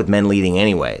end up with men leading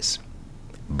anyways,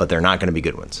 but they're not going to be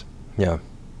good ones. Yeah.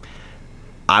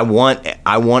 I want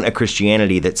a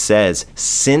Christianity that says,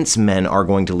 since men are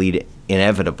going to lead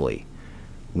inevitably,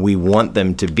 we want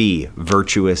them to be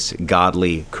virtuous,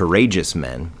 godly, courageous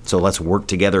men. So let's work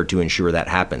together to ensure that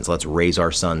happens. Let's raise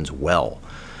our sons well.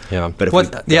 Yeah. But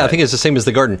I think it's the same as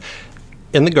the garden.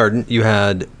 In the garden, you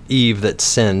had Eve that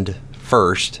sinned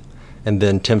first, and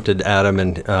then tempted Adam,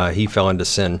 and he fell into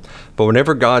sin. But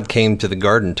whenever God came to the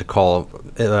garden to call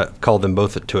them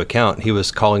both to account, he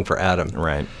was calling for Adam.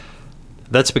 Right.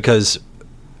 That's because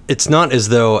it's not as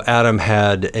though Adam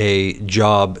had a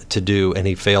job to do and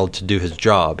he failed to do his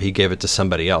job. He gave it to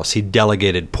somebody else. He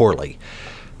delegated poorly.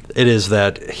 It is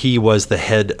that he was the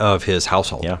head of his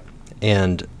household. Yeah.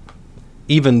 And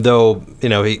even though,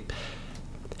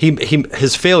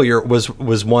 his failure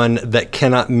was one that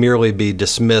cannot merely be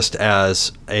dismissed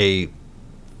as a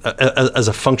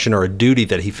function or a duty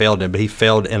that he failed in, but he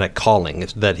failed in a calling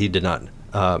that he did not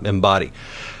embody.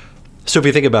 So if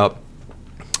you think about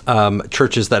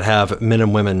churches that have men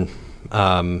and women,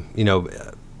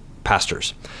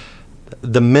 pastors,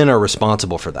 the men are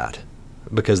responsible for that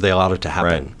because they allowed it to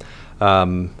happen.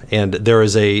 Right. And there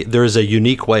is a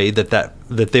unique way that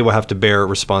they will have to bear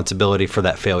responsibility for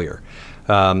that failure.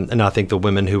 And I think the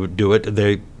women who do it,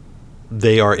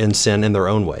 they are in sin in their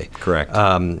own way. Correct.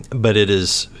 But it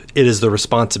is the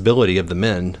responsibility of the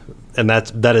men, and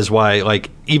that is why, like,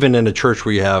 even in a church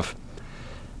where you have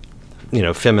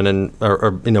feminine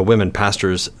or women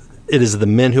pastors, it is the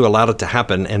men who allowed it to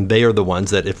happen, and they are the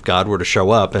ones that, if God were to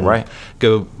show up and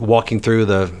go walking through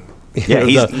the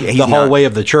hallway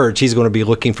of the church, he's going to be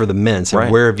looking for the men. So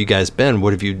where have you guys been?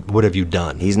 What have you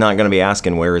done? He's not going to be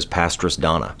asking, where is Pastress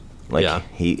Donna?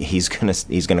 He's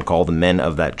gonna call the men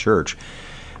of that church,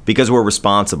 because we're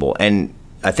responsible. And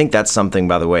I think that's something,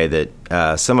 by the way,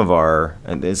 that some of our,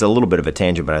 it's a little bit of a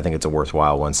tangent, but I think it's a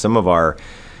worthwhile one. Some of our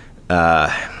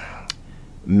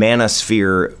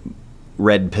manosphere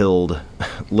red-pilled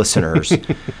listeners,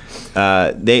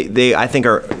 I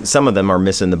think some of them are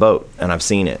missing the boat, and I've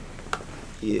seen it.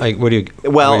 Like, what do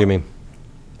you mean?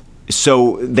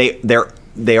 So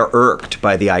they are irked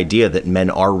by the idea that men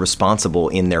are responsible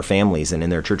in their families and in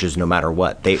their churches, no matter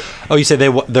what. You say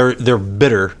they're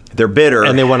bitter. They're bitter,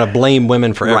 and they want to blame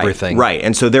women for everything. Right,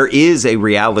 and so there is a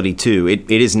reality too. It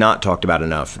is not talked about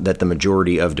enough that the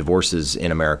majority of divorces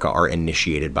in America are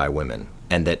initiated by women,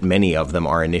 and that many of them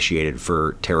are initiated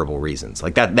for terrible reasons.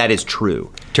 Like that is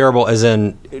true. Terrible as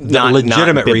in not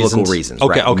legitimate biblical reasons.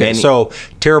 Okay, right. Okay. So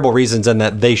terrible reasons in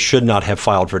that they should not have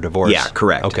filed for divorce. Yeah,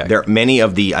 correct. Okay. There many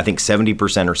of the, I think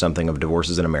 70% or something of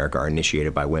divorces in America are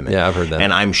initiated by women. Yeah, I've heard that.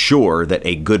 And I'm sure that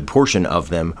a good portion of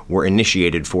them were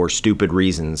initiated for stupid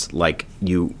reasons, like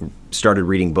you started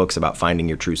reading books about finding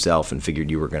your true self and figured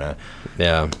you were going to...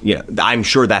 Yeah. I'm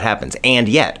sure that happens. And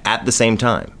yet, at the same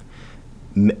time,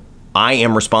 I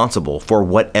am responsible for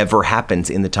whatever happens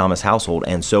in the Thomas household,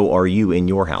 and so are you in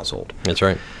your household. That's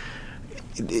right.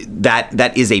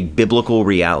 That is a biblical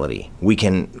reality. We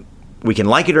can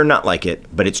like it or not like it,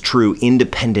 but it's true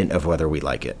independent of whether we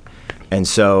like it. And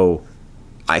so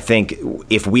I think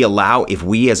if we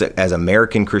as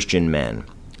American Christian men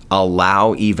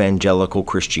allow evangelical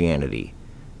Christianity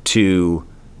to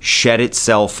shed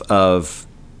itself of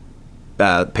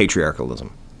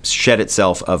patriarchalism shed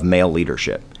itself of male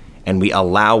leadership, and we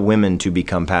allow women to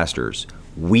become pastors,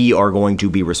 we are going to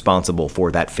be responsible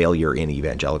for that failure in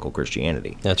evangelical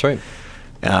Christianity. That's right.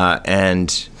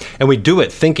 And we do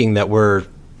it thinking that we're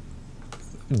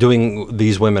doing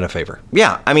these women a favor.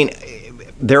 Yeah, I mean,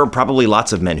 there are probably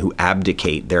lots of men who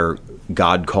abdicate their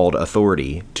God-called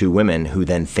authority to women who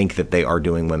then think that they are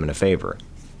doing women a favor,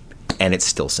 and it's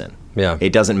still sin. Yeah.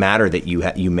 It doesn't matter that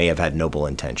you may have had noble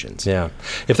intentions. Yeah.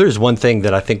 If there's one thing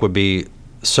that I think would be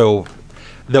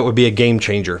a game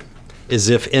changer, is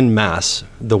if in mass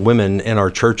the women in our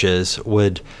churches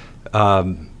would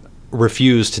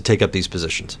refuse to take up these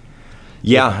positions.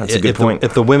 Yeah, that's a good point.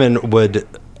 If the women would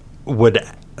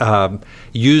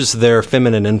use their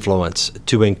feminine influence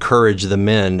to encourage the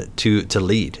men to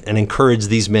lead and encourage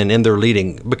these men in their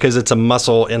leading, because it's a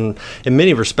muscle, in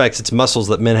many respects, it's muscles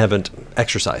that men haven't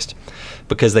exercised,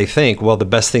 because they think, well, the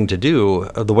best thing to do,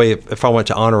 if I want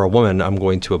to honor a woman, I'm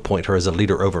going to appoint her as a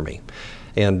leader over me.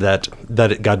 And that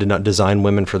God did not design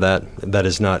women for that. That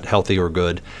is not healthy or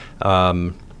good.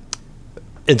 And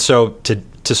so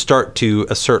to start to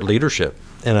assert leadership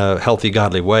in a healthy,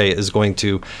 godly way is going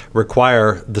to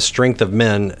require the strength of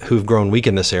men who've grown weak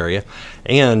in this area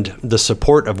and the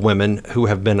support of women who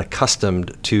have been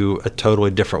accustomed to a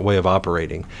totally different way of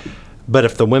operating. But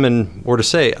if the women were to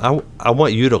say, I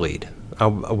want you to lead,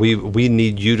 we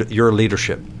need your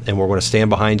leadership, and we're going to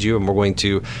stand behind you, and we're going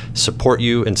to support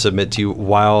you and submit to you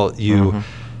while you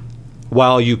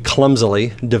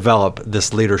clumsily develop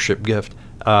this leadership gift.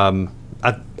 I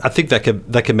think that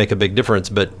could make a big difference,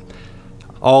 but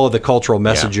all of the cultural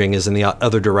messaging is in the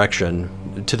other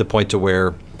direction, to the point to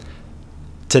where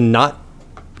to not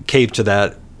cave to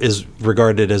that is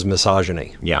regarded as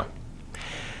misogyny. Yeah.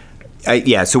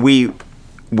 So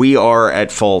we are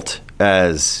at fault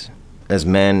as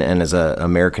men, and as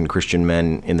American Christian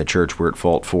men in the church, we're at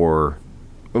fault for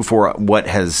what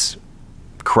has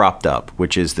cropped up,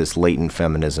 which is this latent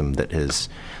feminism and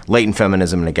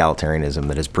egalitarianism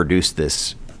that has produced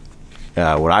this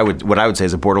what I would say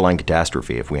is a borderline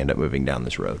catastrophe if we end up moving down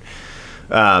this road.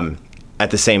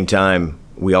 At the same time,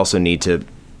 we also need to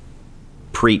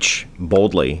preach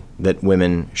boldly that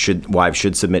wives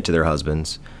should submit to their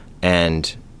husbands,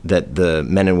 and that the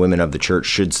men and women of the church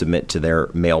should submit to their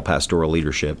male pastoral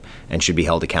leadership and should be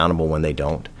held accountable when they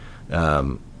don't.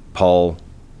 Paul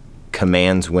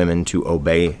commands women to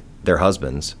obey their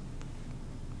husbands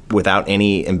without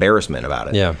any embarrassment about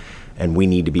it. Yeah. And we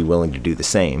need to be willing to do the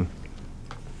same.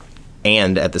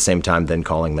 And at the same time, then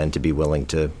calling men to be willing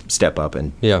to step up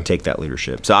and take that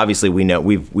leadership. So obviously, we know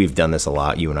we've done this a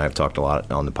lot. You and I have talked a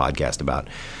lot on the podcast about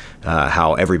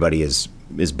how everybody is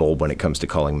bold when it comes to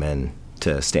calling men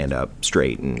to stand up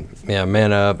straight and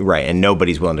man up, right, and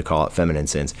nobody's willing to call it feminine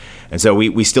sins. And so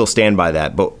we still stand by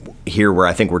that. But here, where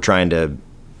I think we're trying to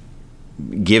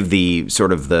give the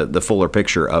sort of the fuller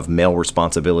picture of male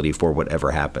responsibility for whatever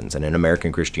happens, and in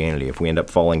American Christianity, if we end up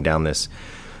falling down this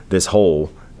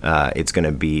hole, it's going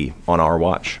to be on our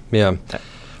watch. Yeah.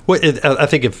 Well, I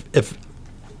think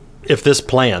if this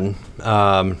plan,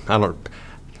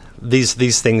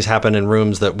 these things happen in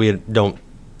rooms that we don't.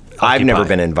 I've never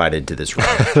been invited to this room.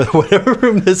 Whatever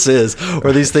room this is,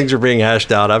 where these things are being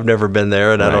hashed out, I've never been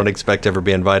there, and I don't expect to ever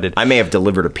be invited. I may have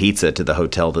delivered a pizza to the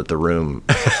hotel that the room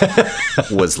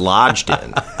was lodged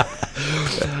in.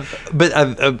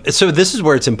 But so this is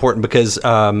where it's important, because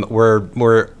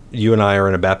we're you and I are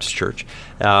in a Baptist church,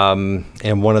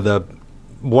 and one of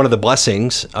the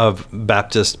blessings of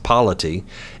Baptist polity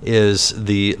is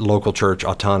the local church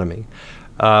autonomy.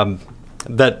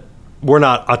 That we're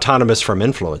not autonomous from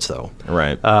influence, though.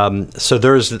 Right. So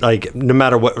there's no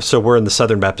matter what. So we're in the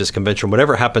Southern Baptist Convention.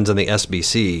 Whatever happens in the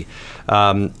SBC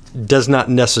does not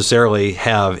necessarily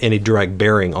have any direct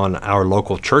bearing on our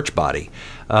local church body.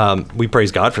 We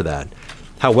praise God for that.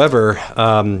 However,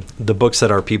 the books that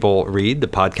our people read, the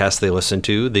podcasts they listen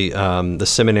to, the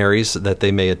seminaries that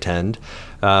they may attend,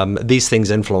 these things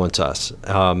influence us.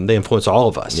 They influence all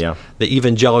of us. Yeah. The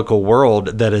evangelical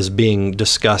world that is being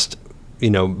discussed,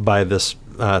 by this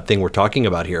thing we're talking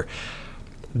about here,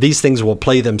 these things will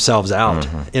play themselves out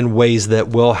in ways that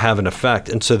will have an effect.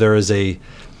 And so there is a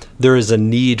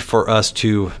need for us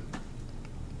to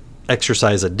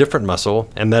exercise a different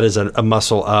muscle, and that is a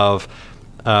muscle of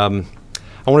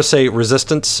I want to say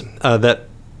resistance. That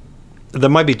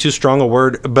might be too strong a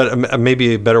word, but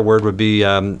maybe a better word would be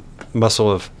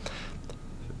muscle of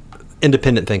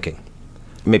independent thinking.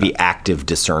 Maybe active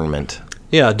discernment.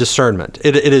 Yeah, discernment.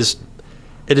 It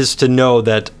is to know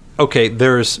that, okay,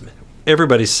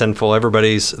 everybody's sinful,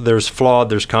 there's flawed,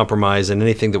 there's compromise in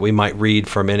anything that we might read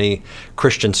from any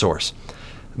Christian source.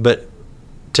 But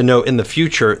to know in the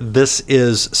future this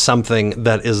is something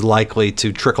that is likely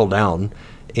to trickle down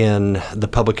in the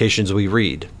publications we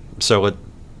read. So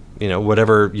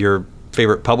whatever your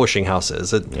favorite publishing house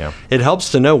is, it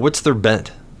helps to know what's their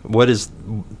bent. What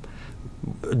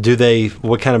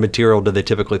kind of material do they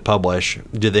typically publish?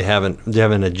 Do they have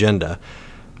an agenda?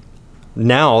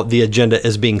 Now the agenda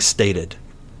is being stated.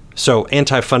 So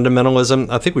anti-fundamentalism,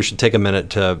 I think we should take a minute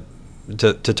to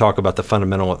talk about the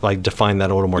fundamental, like define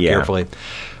that a little more carefully.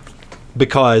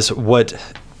 Because what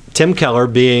Tim Keller,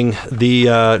 being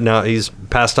now he's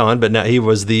passed on, but now he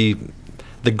was the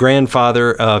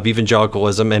grandfather of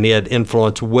evangelicalism, and he had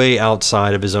influence way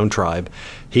outside of his own tribe.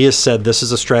 He has said this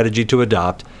is a strategy to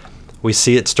adopt. We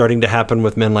see it starting to happen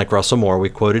with men like Russell Moore. We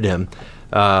quoted him.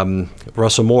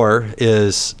 Russell Moore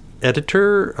is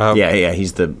editor.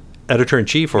 He's the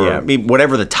editor-in-chief, or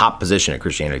whatever the top position at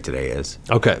Christianity Today is.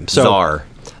 Okay, so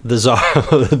the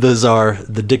czar,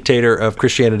 the dictator of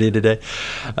Christianity Today.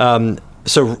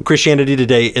 So Christianity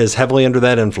Today is heavily under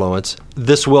that influence.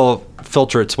 This will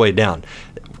filter its way down.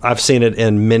 I've seen it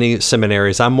in many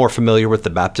seminaries. I'm more familiar with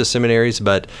the Baptist seminaries,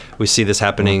 but we see this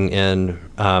happening in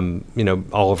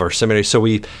all of our seminaries. So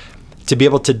to be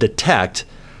able to detect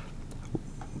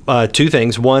two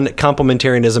things. One,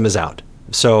 complementarianism is out.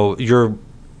 So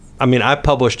I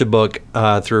published a book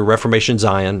through Reformation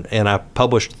Zion, and I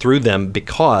published through them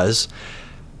because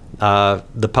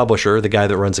the publisher, the guy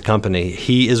that runs the company,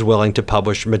 he is willing to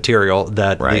publish material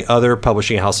that the other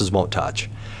publishing houses won't touch.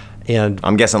 And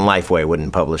I'm guessing Lifeway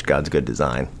wouldn't publish God's Good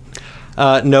Design.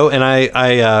 No, and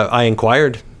I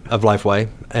inquired of Lifeway,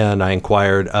 and I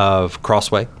inquired of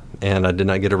Crossway, and I did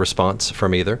not get a response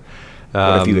from either.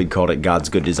 What if you had called it God's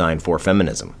Good Design for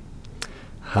Feminism?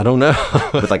 I don't know.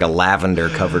 With like a lavender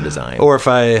cover design. Or if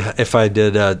I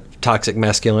did toxic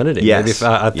masculinity. Yes.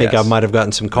 Maybe I think I might have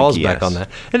gotten some calls back on that.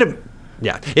 And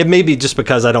it may be just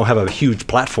because I don't have a huge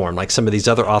platform like some of these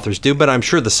other authors do, but I'm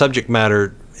sure the subject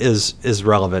matter is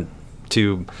relevant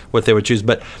to what they would choose.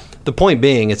 But the point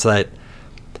being, it's that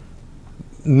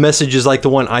messages like the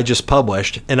one I just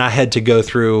published, and I had to go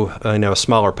through a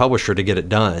smaller publisher to get it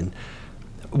done,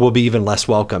 will be even less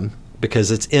welcome because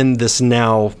it's in this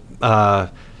now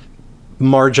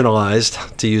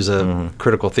marginalized, to use a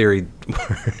critical theory.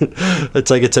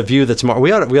 It's like it's a view that's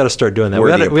we ought to start doing that.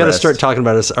 We ought to start talking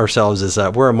about ourselves as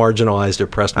we're a marginalized,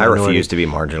 oppressed minority. I refuse to be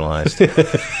marginalized.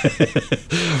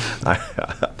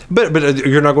 But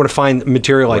you're not going to find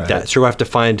material like that. So you have to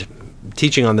find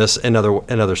teaching on this in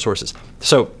other sources.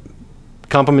 So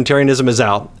complementarianism is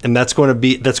out, and that's going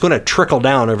to trickle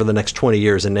down over the next 20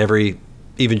 years in every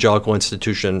evangelical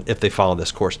institution if they follow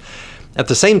this course. At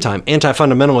the same time,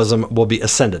 anti-fundamentalism will be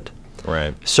ascendant.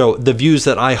 Right. So the views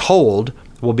that I hold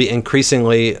will be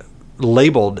increasingly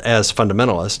labeled as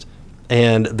fundamentalist,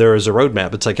 and there is a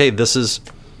roadmap. It's like, hey, this is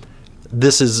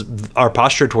our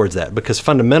posture towards that, because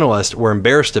fundamentalists, we're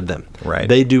embarrassed of them. Right.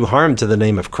 They do harm to the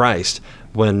name of Christ.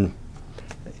 When,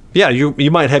 you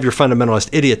might have your fundamentalist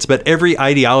idiots, but every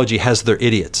ideology has their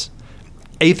idiots.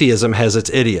 Atheism has its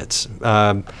idiots.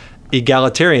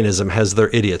 Egalitarianism has their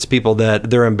idiots, people that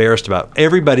they're embarrassed about.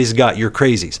 Everybody's got your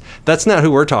crazies. That's not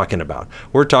who we're talking about.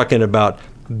 We're talking about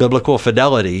biblical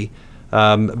fidelity,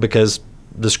 because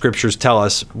the scriptures tell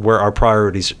us where our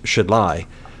priorities should lie.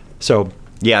 So,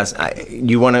 yes,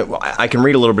 I can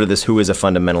read a little bit of this. Who is a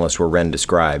fundamentalist? Where Ren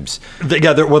describes.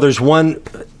 There's one.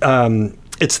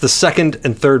 It's the second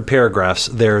and third paragraphs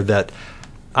there that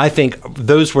I think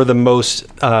those were the most.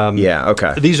 These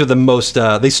are the most.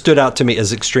 They stood out to me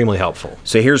as extremely helpful.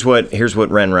 So here's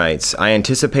what Ren writes. I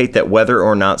anticipate that whether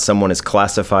or not someone is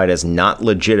classified as not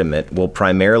legitimate will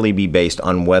primarily be based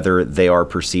on whether they are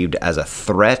perceived as a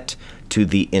threat to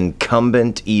the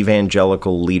incumbent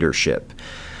evangelical leadership,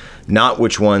 not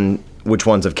which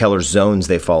ones of Keller's zones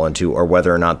they fall into, or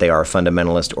whether or not they are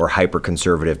fundamentalist or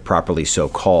hyper-conservative, properly so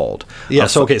called. Yeah,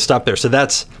 okay, stop there. So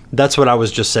that's what I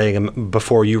was just saying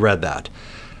before you read that.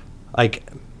 Like,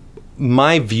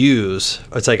 my views,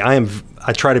 it's like I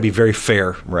try to be very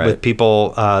fair with people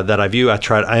that I view.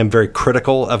 I am very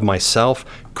critical of myself,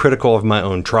 critical of my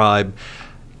own tribe.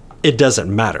 It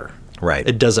doesn't matter. Right.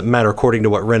 It doesn't matter according to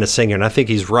what Ren is saying here, and I think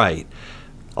he's right.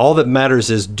 All that matters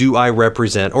is, do I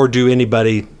represent, or do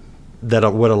anybody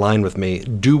that would align with me,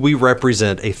 do we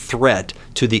represent a threat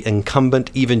to the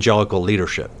incumbent evangelical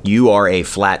leadership? You are a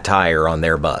flat tire on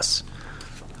their bus.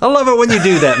 I love it when you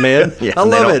do that, man. I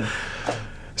love it.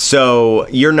 So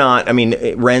you're not,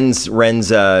 Ren's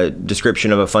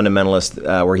description of a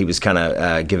fundamentalist, where he was kind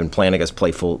of giving Plantinga's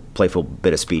playful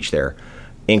bit of speech there.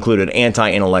 included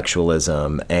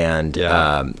anti-intellectualism, and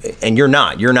you're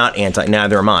not anti.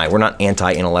 Neither am I. We're not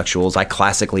anti-intellectuals. I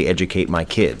classically educate my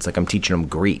kids, like I'm teaching them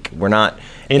Greek. We're not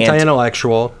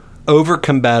anti-intellectual,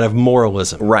 over-combative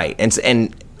moralism. Right,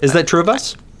 and is that true of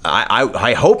us?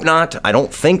 I hope not. I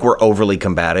don't think we're overly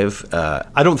combative.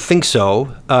 I don't think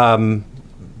so.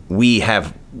 We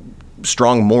have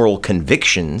strong moral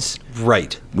convictions.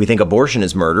 Right. We think abortion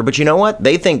is murder, but you know what?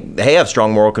 They think they have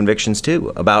strong moral convictions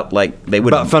too about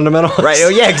about fundamentals. Right. Oh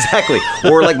yeah, exactly.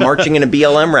 Or like marching in a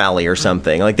BLM rally or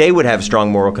something. Like they would have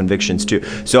strong moral convictions too.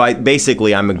 So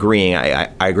I'm agreeing. I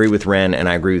agree with Ren and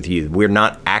I agree with you. We're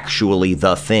not actually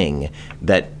the thing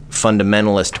that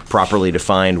fundamentalist properly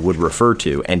defined would refer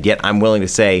to. And yet I'm willing to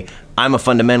say I'm a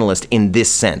fundamentalist in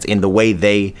this sense, in the way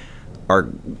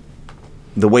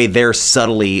they're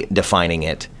subtly defining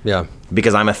it. Yeah.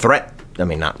 Because I'm a threat. I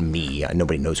mean, not me.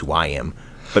 Nobody knows who I am.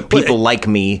 But people like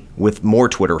me with more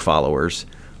Twitter followers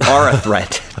are a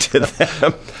threat to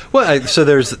them. Well, so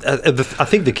there's. I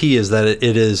think the key is that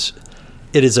it is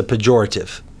a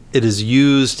pejorative. It is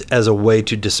used as a way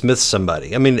to dismiss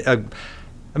somebody. I mean,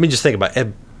 just think about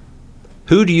it.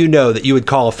 Who do you know that you would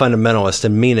call a fundamentalist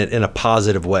and mean it in a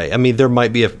positive way? I mean, there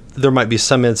might be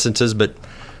some instances, but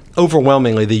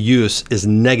overwhelmingly the use is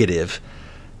negative,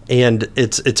 and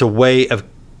it's a way of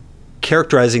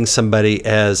characterizing somebody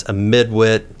as a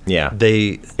midwit. Yeah,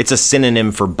 it's a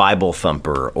synonym for Bible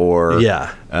thumper or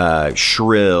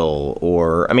shrill,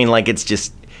 or it's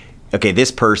just okay.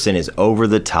 This person is over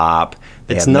the top.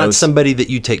 It's not somebody that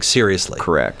you take seriously.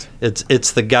 Correct.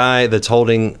 It's the guy that's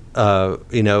holding a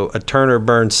Turner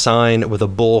Burns sign with a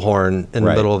bullhorn in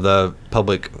the middle of the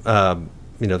public.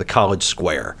 The college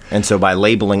square. And so by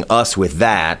labeling us with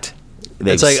that,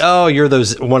 it's like, oh, you're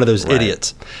one of those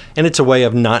idiots. And it's a way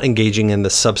of not engaging in the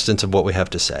substance of what we have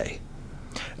to say.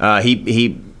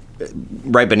 He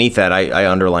right beneath that, I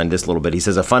underlined this a little bit. He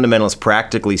says, a fundamentalist,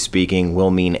 practically speaking,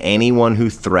 will mean anyone who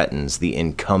threatens the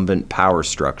incumbent power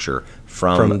structure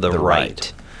from the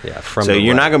right. Yeah, so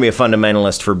you're not going to be a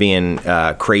fundamentalist for being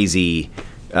crazy,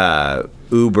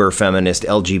 uber feminist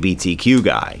LGBTQ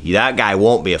guy. That guy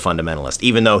won't be a fundamentalist,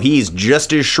 even though he's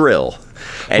just as shrill.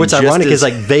 And what's ironic is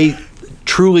they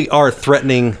truly are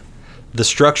threatening the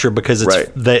structure because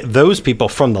it's those people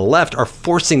from the left are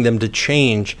forcing them to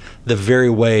change the very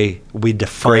way we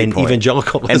define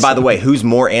evangelicalism. And by the way, who's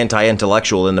more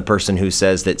anti-intellectual than the person who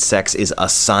says that sex is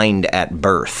assigned at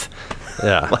birth?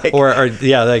 Yeah,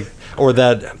 or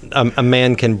that a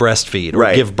man can breastfeed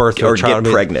or give birth to a child. Or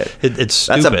get pregnant. It's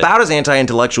stupid. That's about as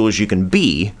anti-intellectual as you can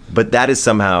be, but that is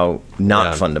somehow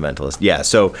not fundamentalist. Yeah,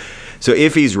 so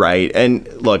if he's right, and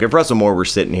look, if Russell Moore were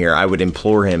sitting here, I would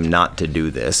implore him not to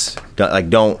do this.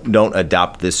 Don't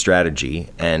adopt this strategy,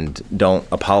 and don't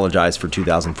apologize for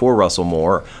 2004 Russell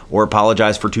Moore or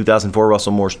apologize for 2004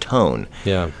 Russell Moore's tone.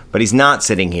 Yeah. But he's not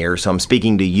sitting here, so I'm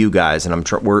speaking to you guys, and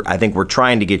I think we're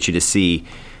trying to get you to see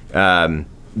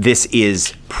this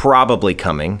is probably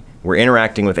coming. We're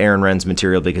interacting with Aaron Wren's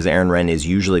material because Aaron Wren is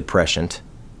usually prescient.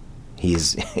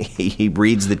 He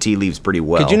reads the tea leaves pretty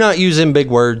well. Could you not use in big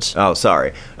words? Oh,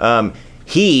 sorry.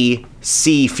 He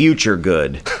see future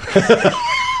good.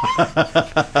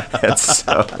 And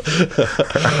so,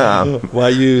 why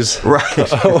use right?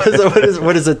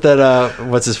 What is it that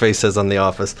what's his face says on The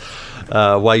Office?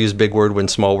 Why use big word when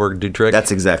small word do trick?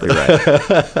 That's exactly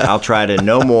right. I'll try to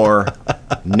no more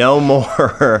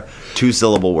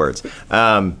 2-syllable words.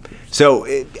 So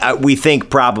we think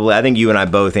probably, I think you and I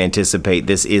both anticipate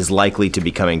this is likely to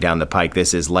be coming down the pike.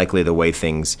 This is likely the way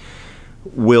things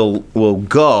will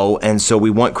go. And so we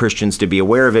want Christians to be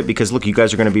aware of it because, look, you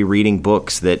guys are going to be reading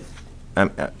books that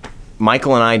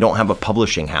Michael and I don't have a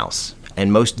publishing house.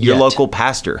 And your local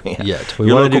pastor. Yet.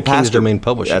 We want to do King's Domain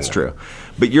Publishing. That's true.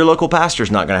 But your local pastor's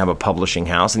not going to have a publishing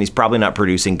house, and he's probably not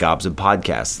producing gobs of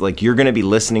podcasts. Like, you're going to be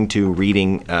listening to,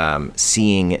 reading,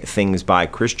 seeing things by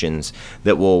Christians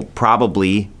that will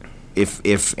probably,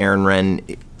 if Aaron Wren,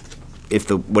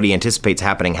 what he anticipates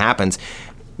happening happens,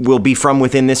 will be from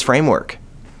within this framework.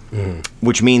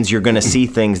 Which means you're going to see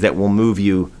things that will move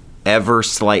you ever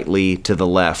slightly to the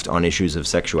left on issues of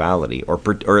sexuality, or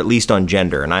at least on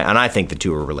gender, and I think the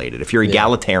two are related. If you're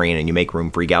egalitarian and you make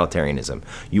room for egalitarianism,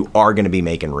 you are going to be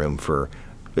making room for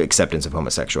acceptance of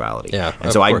homosexuality. Yeah,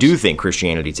 and so I do think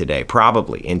Christianity today,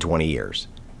 probably in 20 years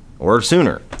or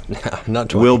sooner, not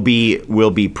 20. will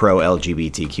be pro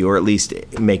LGBTQ, or at least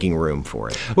making room for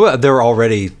it. Well, they're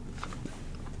already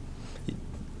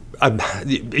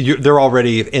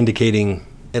indicating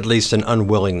at least an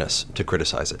unwillingness to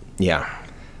criticize it. Yeah.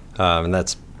 And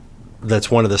that's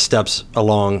one of the steps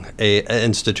along an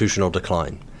institutional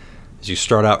decline. As you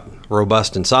start out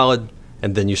robust and solid,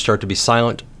 and then you start to be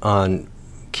silent on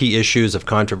key issues of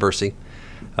controversy,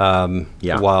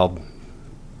 while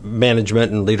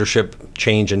management and leadership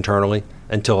change internally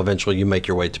until eventually you make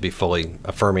your way to be fully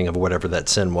affirming of whatever that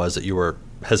sin was that you were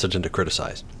hesitant to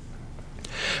criticize.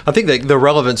 I think that the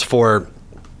relevance for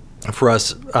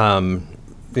us,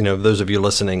 those of you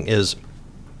listening, is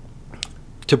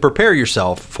to prepare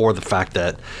yourself for the fact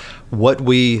that what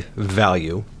we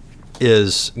value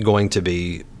is going to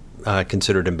be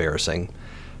considered embarrassing,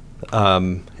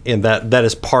 and that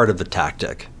is part of the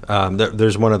tactic.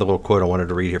 There's one other little quote I wanted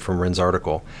to read here from Ren's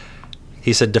article.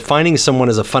 He said, defining someone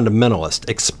as a fundamentalist,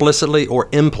 explicitly or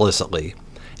implicitly,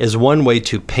 is one way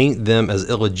to paint them as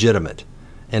illegitimate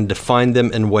and define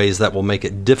them in ways that will make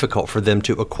it difficult for them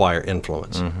to acquire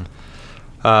influence.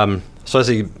 Mm-hmm. So I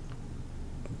see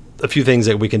a few things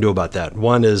that we can do about that.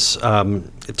 One is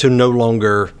to no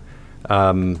longer,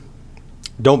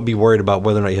 don't be worried about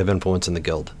whether or not you have influence in the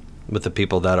guild with the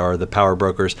people that are the power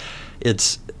brokers.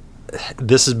 This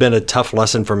has been a tough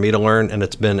lesson for me to learn, and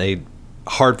it's been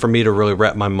hard for me to really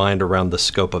wrap my mind around the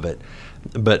scope of it.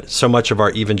 But so much of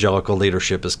our evangelical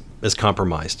leadership is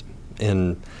compromised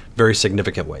in very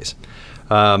significant ways.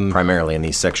 Primarily in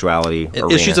these sexuality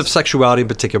arenas. Issues of sexuality in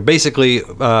particular. Basically,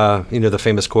 the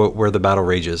famous quote, where the battle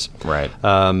rages. Right.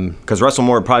 Because Russell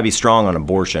Moore would probably be strong on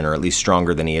abortion, or at least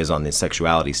stronger than he is on the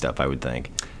sexuality stuff, I would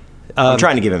think. I'm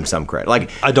trying to give him some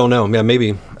credit. I don't know. Yeah,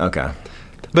 maybe. Okay.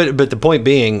 But the point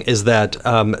being is that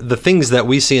the things that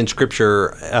we see in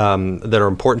Scripture that are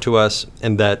important to us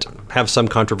and that have some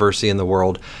controversy in the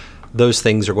world, those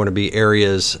things are going to be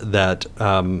areas that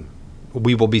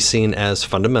we will be seen as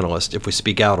fundamentalist if we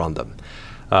speak out on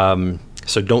them.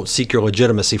 So don't seek your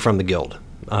legitimacy from the guild.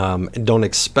 And don't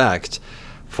expect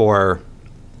for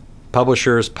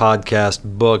publishers, podcasts,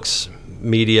 books,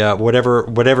 media,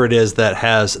 whatever it is that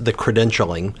has the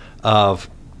credentialing of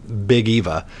Big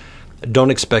Eva,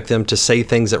 don't expect them to say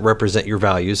things that represent your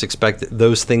values. Expect that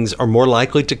those things are more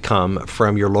likely to come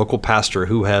from your local pastor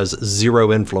who has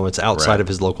zero influence outside of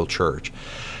his local church.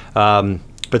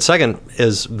 But second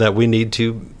is that we need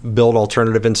to build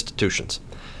alternative institutions.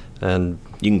 And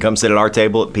you can come sit at our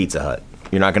table at Pizza Hut.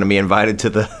 You're not going to be invited to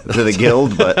the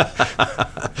guild, but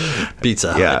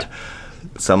Pizza Hut. Yeah,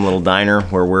 some little diner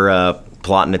where we're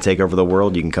plotting to take over the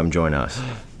world. You can come join us.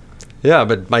 Yeah,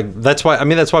 but that's why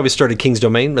we started King's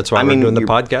Domain. That's why we're doing the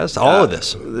podcast. All of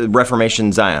this.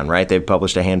 Reformation Zion, right? They've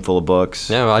published a handful of books.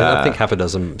 Yeah, I think half a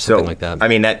dozen, something like that. I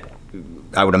mean,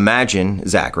 I would imagine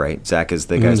Zach, right? Zach is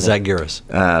the guy. Zach Garris.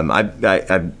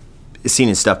 I've seen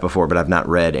his stuff before, but I've not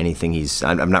read anything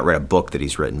I've not read a book that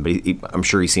he's written. But I'm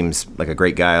sure he seems like a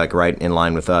great guy, like right in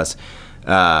line with us.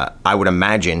 I would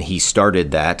imagine he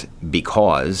started that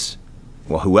because,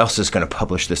 well, who else is going to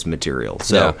publish this material?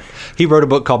 So he wrote a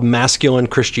book called Masculine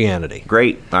Christianity.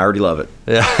 Great. I already love it.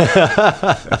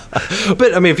 Yeah.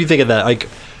 But I mean, if you think of that, like,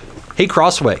 hey,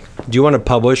 Crossway, do you want to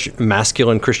publish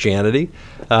Masculine Christianity?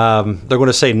 They're going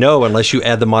to say no unless you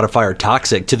add the modifier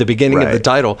toxic to the beginning of the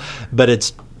title. But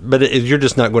you're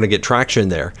just not going to get traction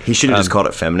there. He should have just called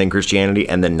it Feminine Christianity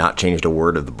and then not changed a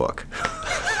word of the book.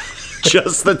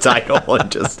 Just the title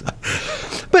and just.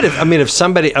 But if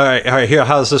somebody, all right, here,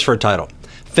 how's this for a title?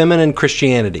 Feminine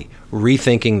Christianity,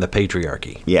 Rethinking the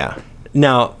Patriarchy. Yeah.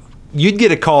 Now, you'd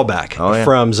get a call back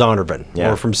from Zondervan,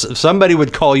 or from somebody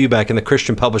would call you back in the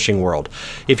Christian publishing world.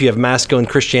 If you have Masculine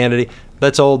Christianity,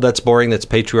 that's old, that's boring, that's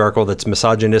patriarchal, that's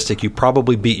misogynistic. You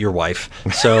probably beat your wife,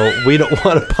 so we don't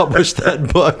want to publish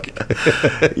that book.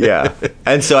 Yeah,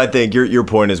 and so I think your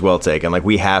point is well taken. Like,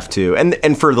 we have to,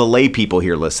 and for the lay people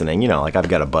here listening, like I've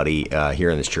got a buddy here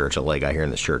in this church, a lay guy here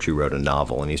in this church who wrote a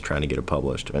novel, and he's trying to get it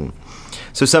published. And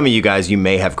so some of you guys, you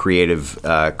may have creative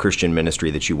Christian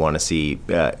ministry that you want to see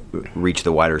reach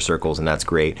the wider circles, and that's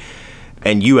great.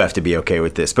 And you have to be okay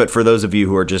with this. But for those of you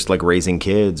who are just like raising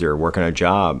kids or working a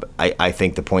job, I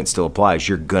think the point still applies.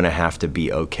 You're going to have to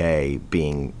be okay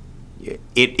being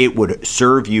it would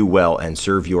serve you well and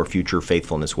serve your future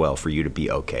faithfulness well for you to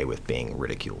be okay with being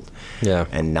ridiculed. Yeah.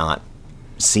 And not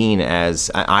seen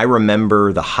as, I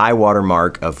remember the high water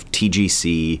mark of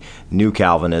TGC, New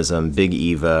Calvinism, Big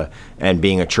Eva, and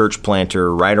being a church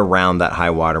planter right around that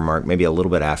high water mark, maybe a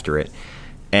little bit after it,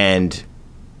 and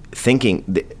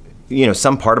thinking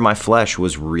some part of my flesh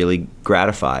was really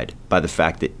gratified by the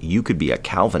fact that you could be a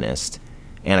Calvinist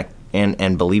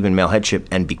and believe in male headship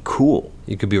and be cool.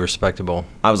 You could be respectable.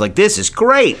 I was like, this is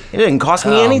great. It didn't cost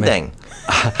me anything.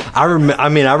 I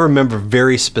remember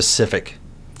very specific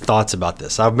thoughts about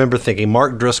this. I remember thinking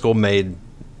Mark Driscoll made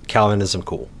Calvinism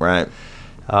cool. Right.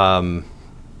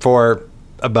 For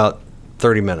about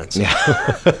 30 minutes. Yeah.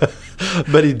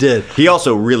 But he did. He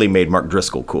also really made Mark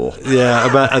Driscoll cool. Yeah,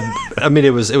 I mean,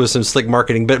 it was some slick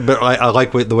marketing, but I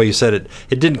like the way you said it.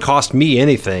 It didn't cost me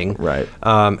anything, Right?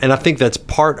 And I think that's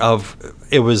part of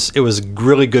it. Was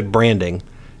really good branding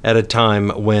at a time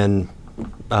when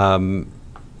the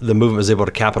movement was able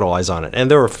to capitalize on it,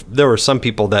 and there were some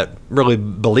people that really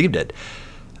believed it.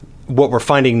 What we're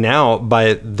finding now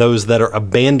by those that are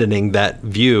abandoning that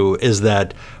view is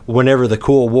that whenever the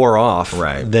cool wore off,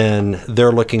 right, then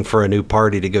they're looking for a new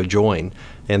party to go join,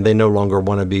 and they no longer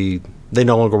want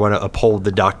to uphold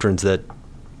the doctrines that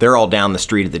they're all down the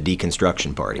street at the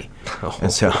deconstruction party. Oh.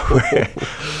 And so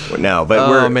no, but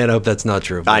oh man, I hope that's not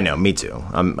true. I know, me too.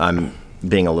 I'm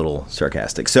being a little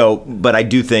sarcastic. So, but I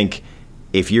do think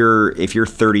if you're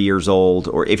 30 years old,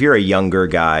 or if you're a younger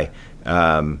guy,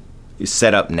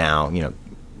 set up now,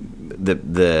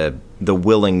 the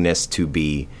willingness to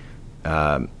be,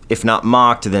 if not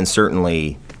mocked, then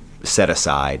certainly set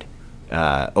aside,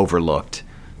 overlooked,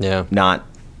 not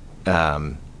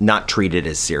treated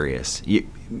as serious.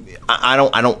 I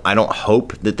don't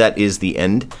hope that is the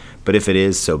end, but if it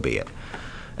is, so be it.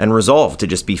 And resolve to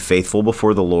just be faithful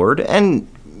before the Lord and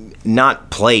not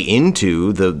play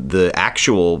into the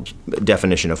actual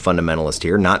definition of fundamentalist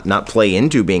here, not play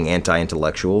into being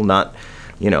anti-intellectual, not,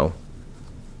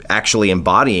 actually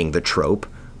embodying the trope,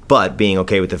 but being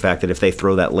okay with the fact that if they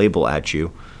throw that label at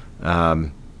you,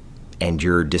 and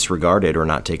you're disregarded or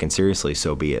not taken seriously,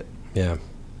 so be it. Yeah.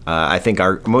 I think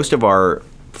most of our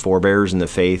forebears in the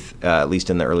faith, at least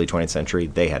in the early 20th century,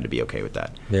 they had to be okay with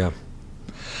that. Yeah.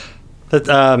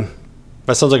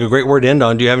 That sounds like a great word to end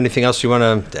on. Do you have anything else you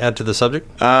want to add to the subject?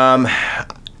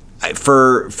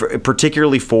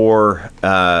 Particularly for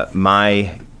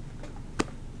my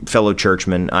fellow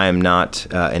churchmen, I am not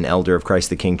an elder of Christ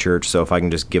the King Church, so if I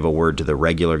can just give a word to the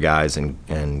regular guys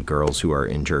and girls who are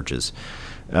in churches.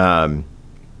 When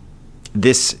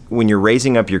you're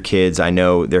raising up your kids, I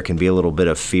know there can be a little bit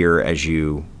of fear as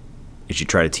you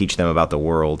try to teach them about the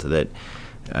world, that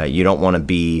you don't want to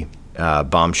be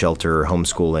bomb shelter,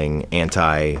 homeschooling,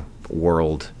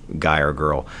 anti-world guy or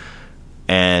girl.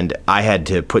 And I had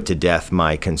to put to death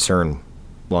my concern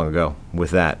long ago with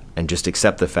that and just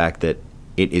accept the fact that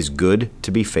it is good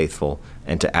to be faithful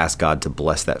and to ask God to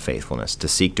bless that faithfulness, to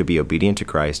seek to be obedient to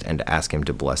Christ and to ask him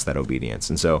to bless that obedience.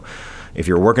 And so if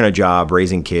you're working a job,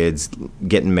 raising kids,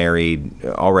 getting married,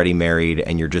 already married,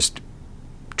 and you're just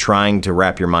trying to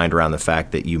wrap your mind around the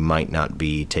fact that you might not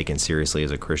be taken seriously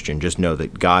as a Christian, just know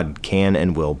that God can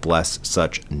and will bless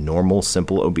such normal,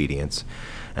 simple obedience,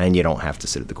 and you don't have to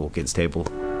sit at the cool kids table.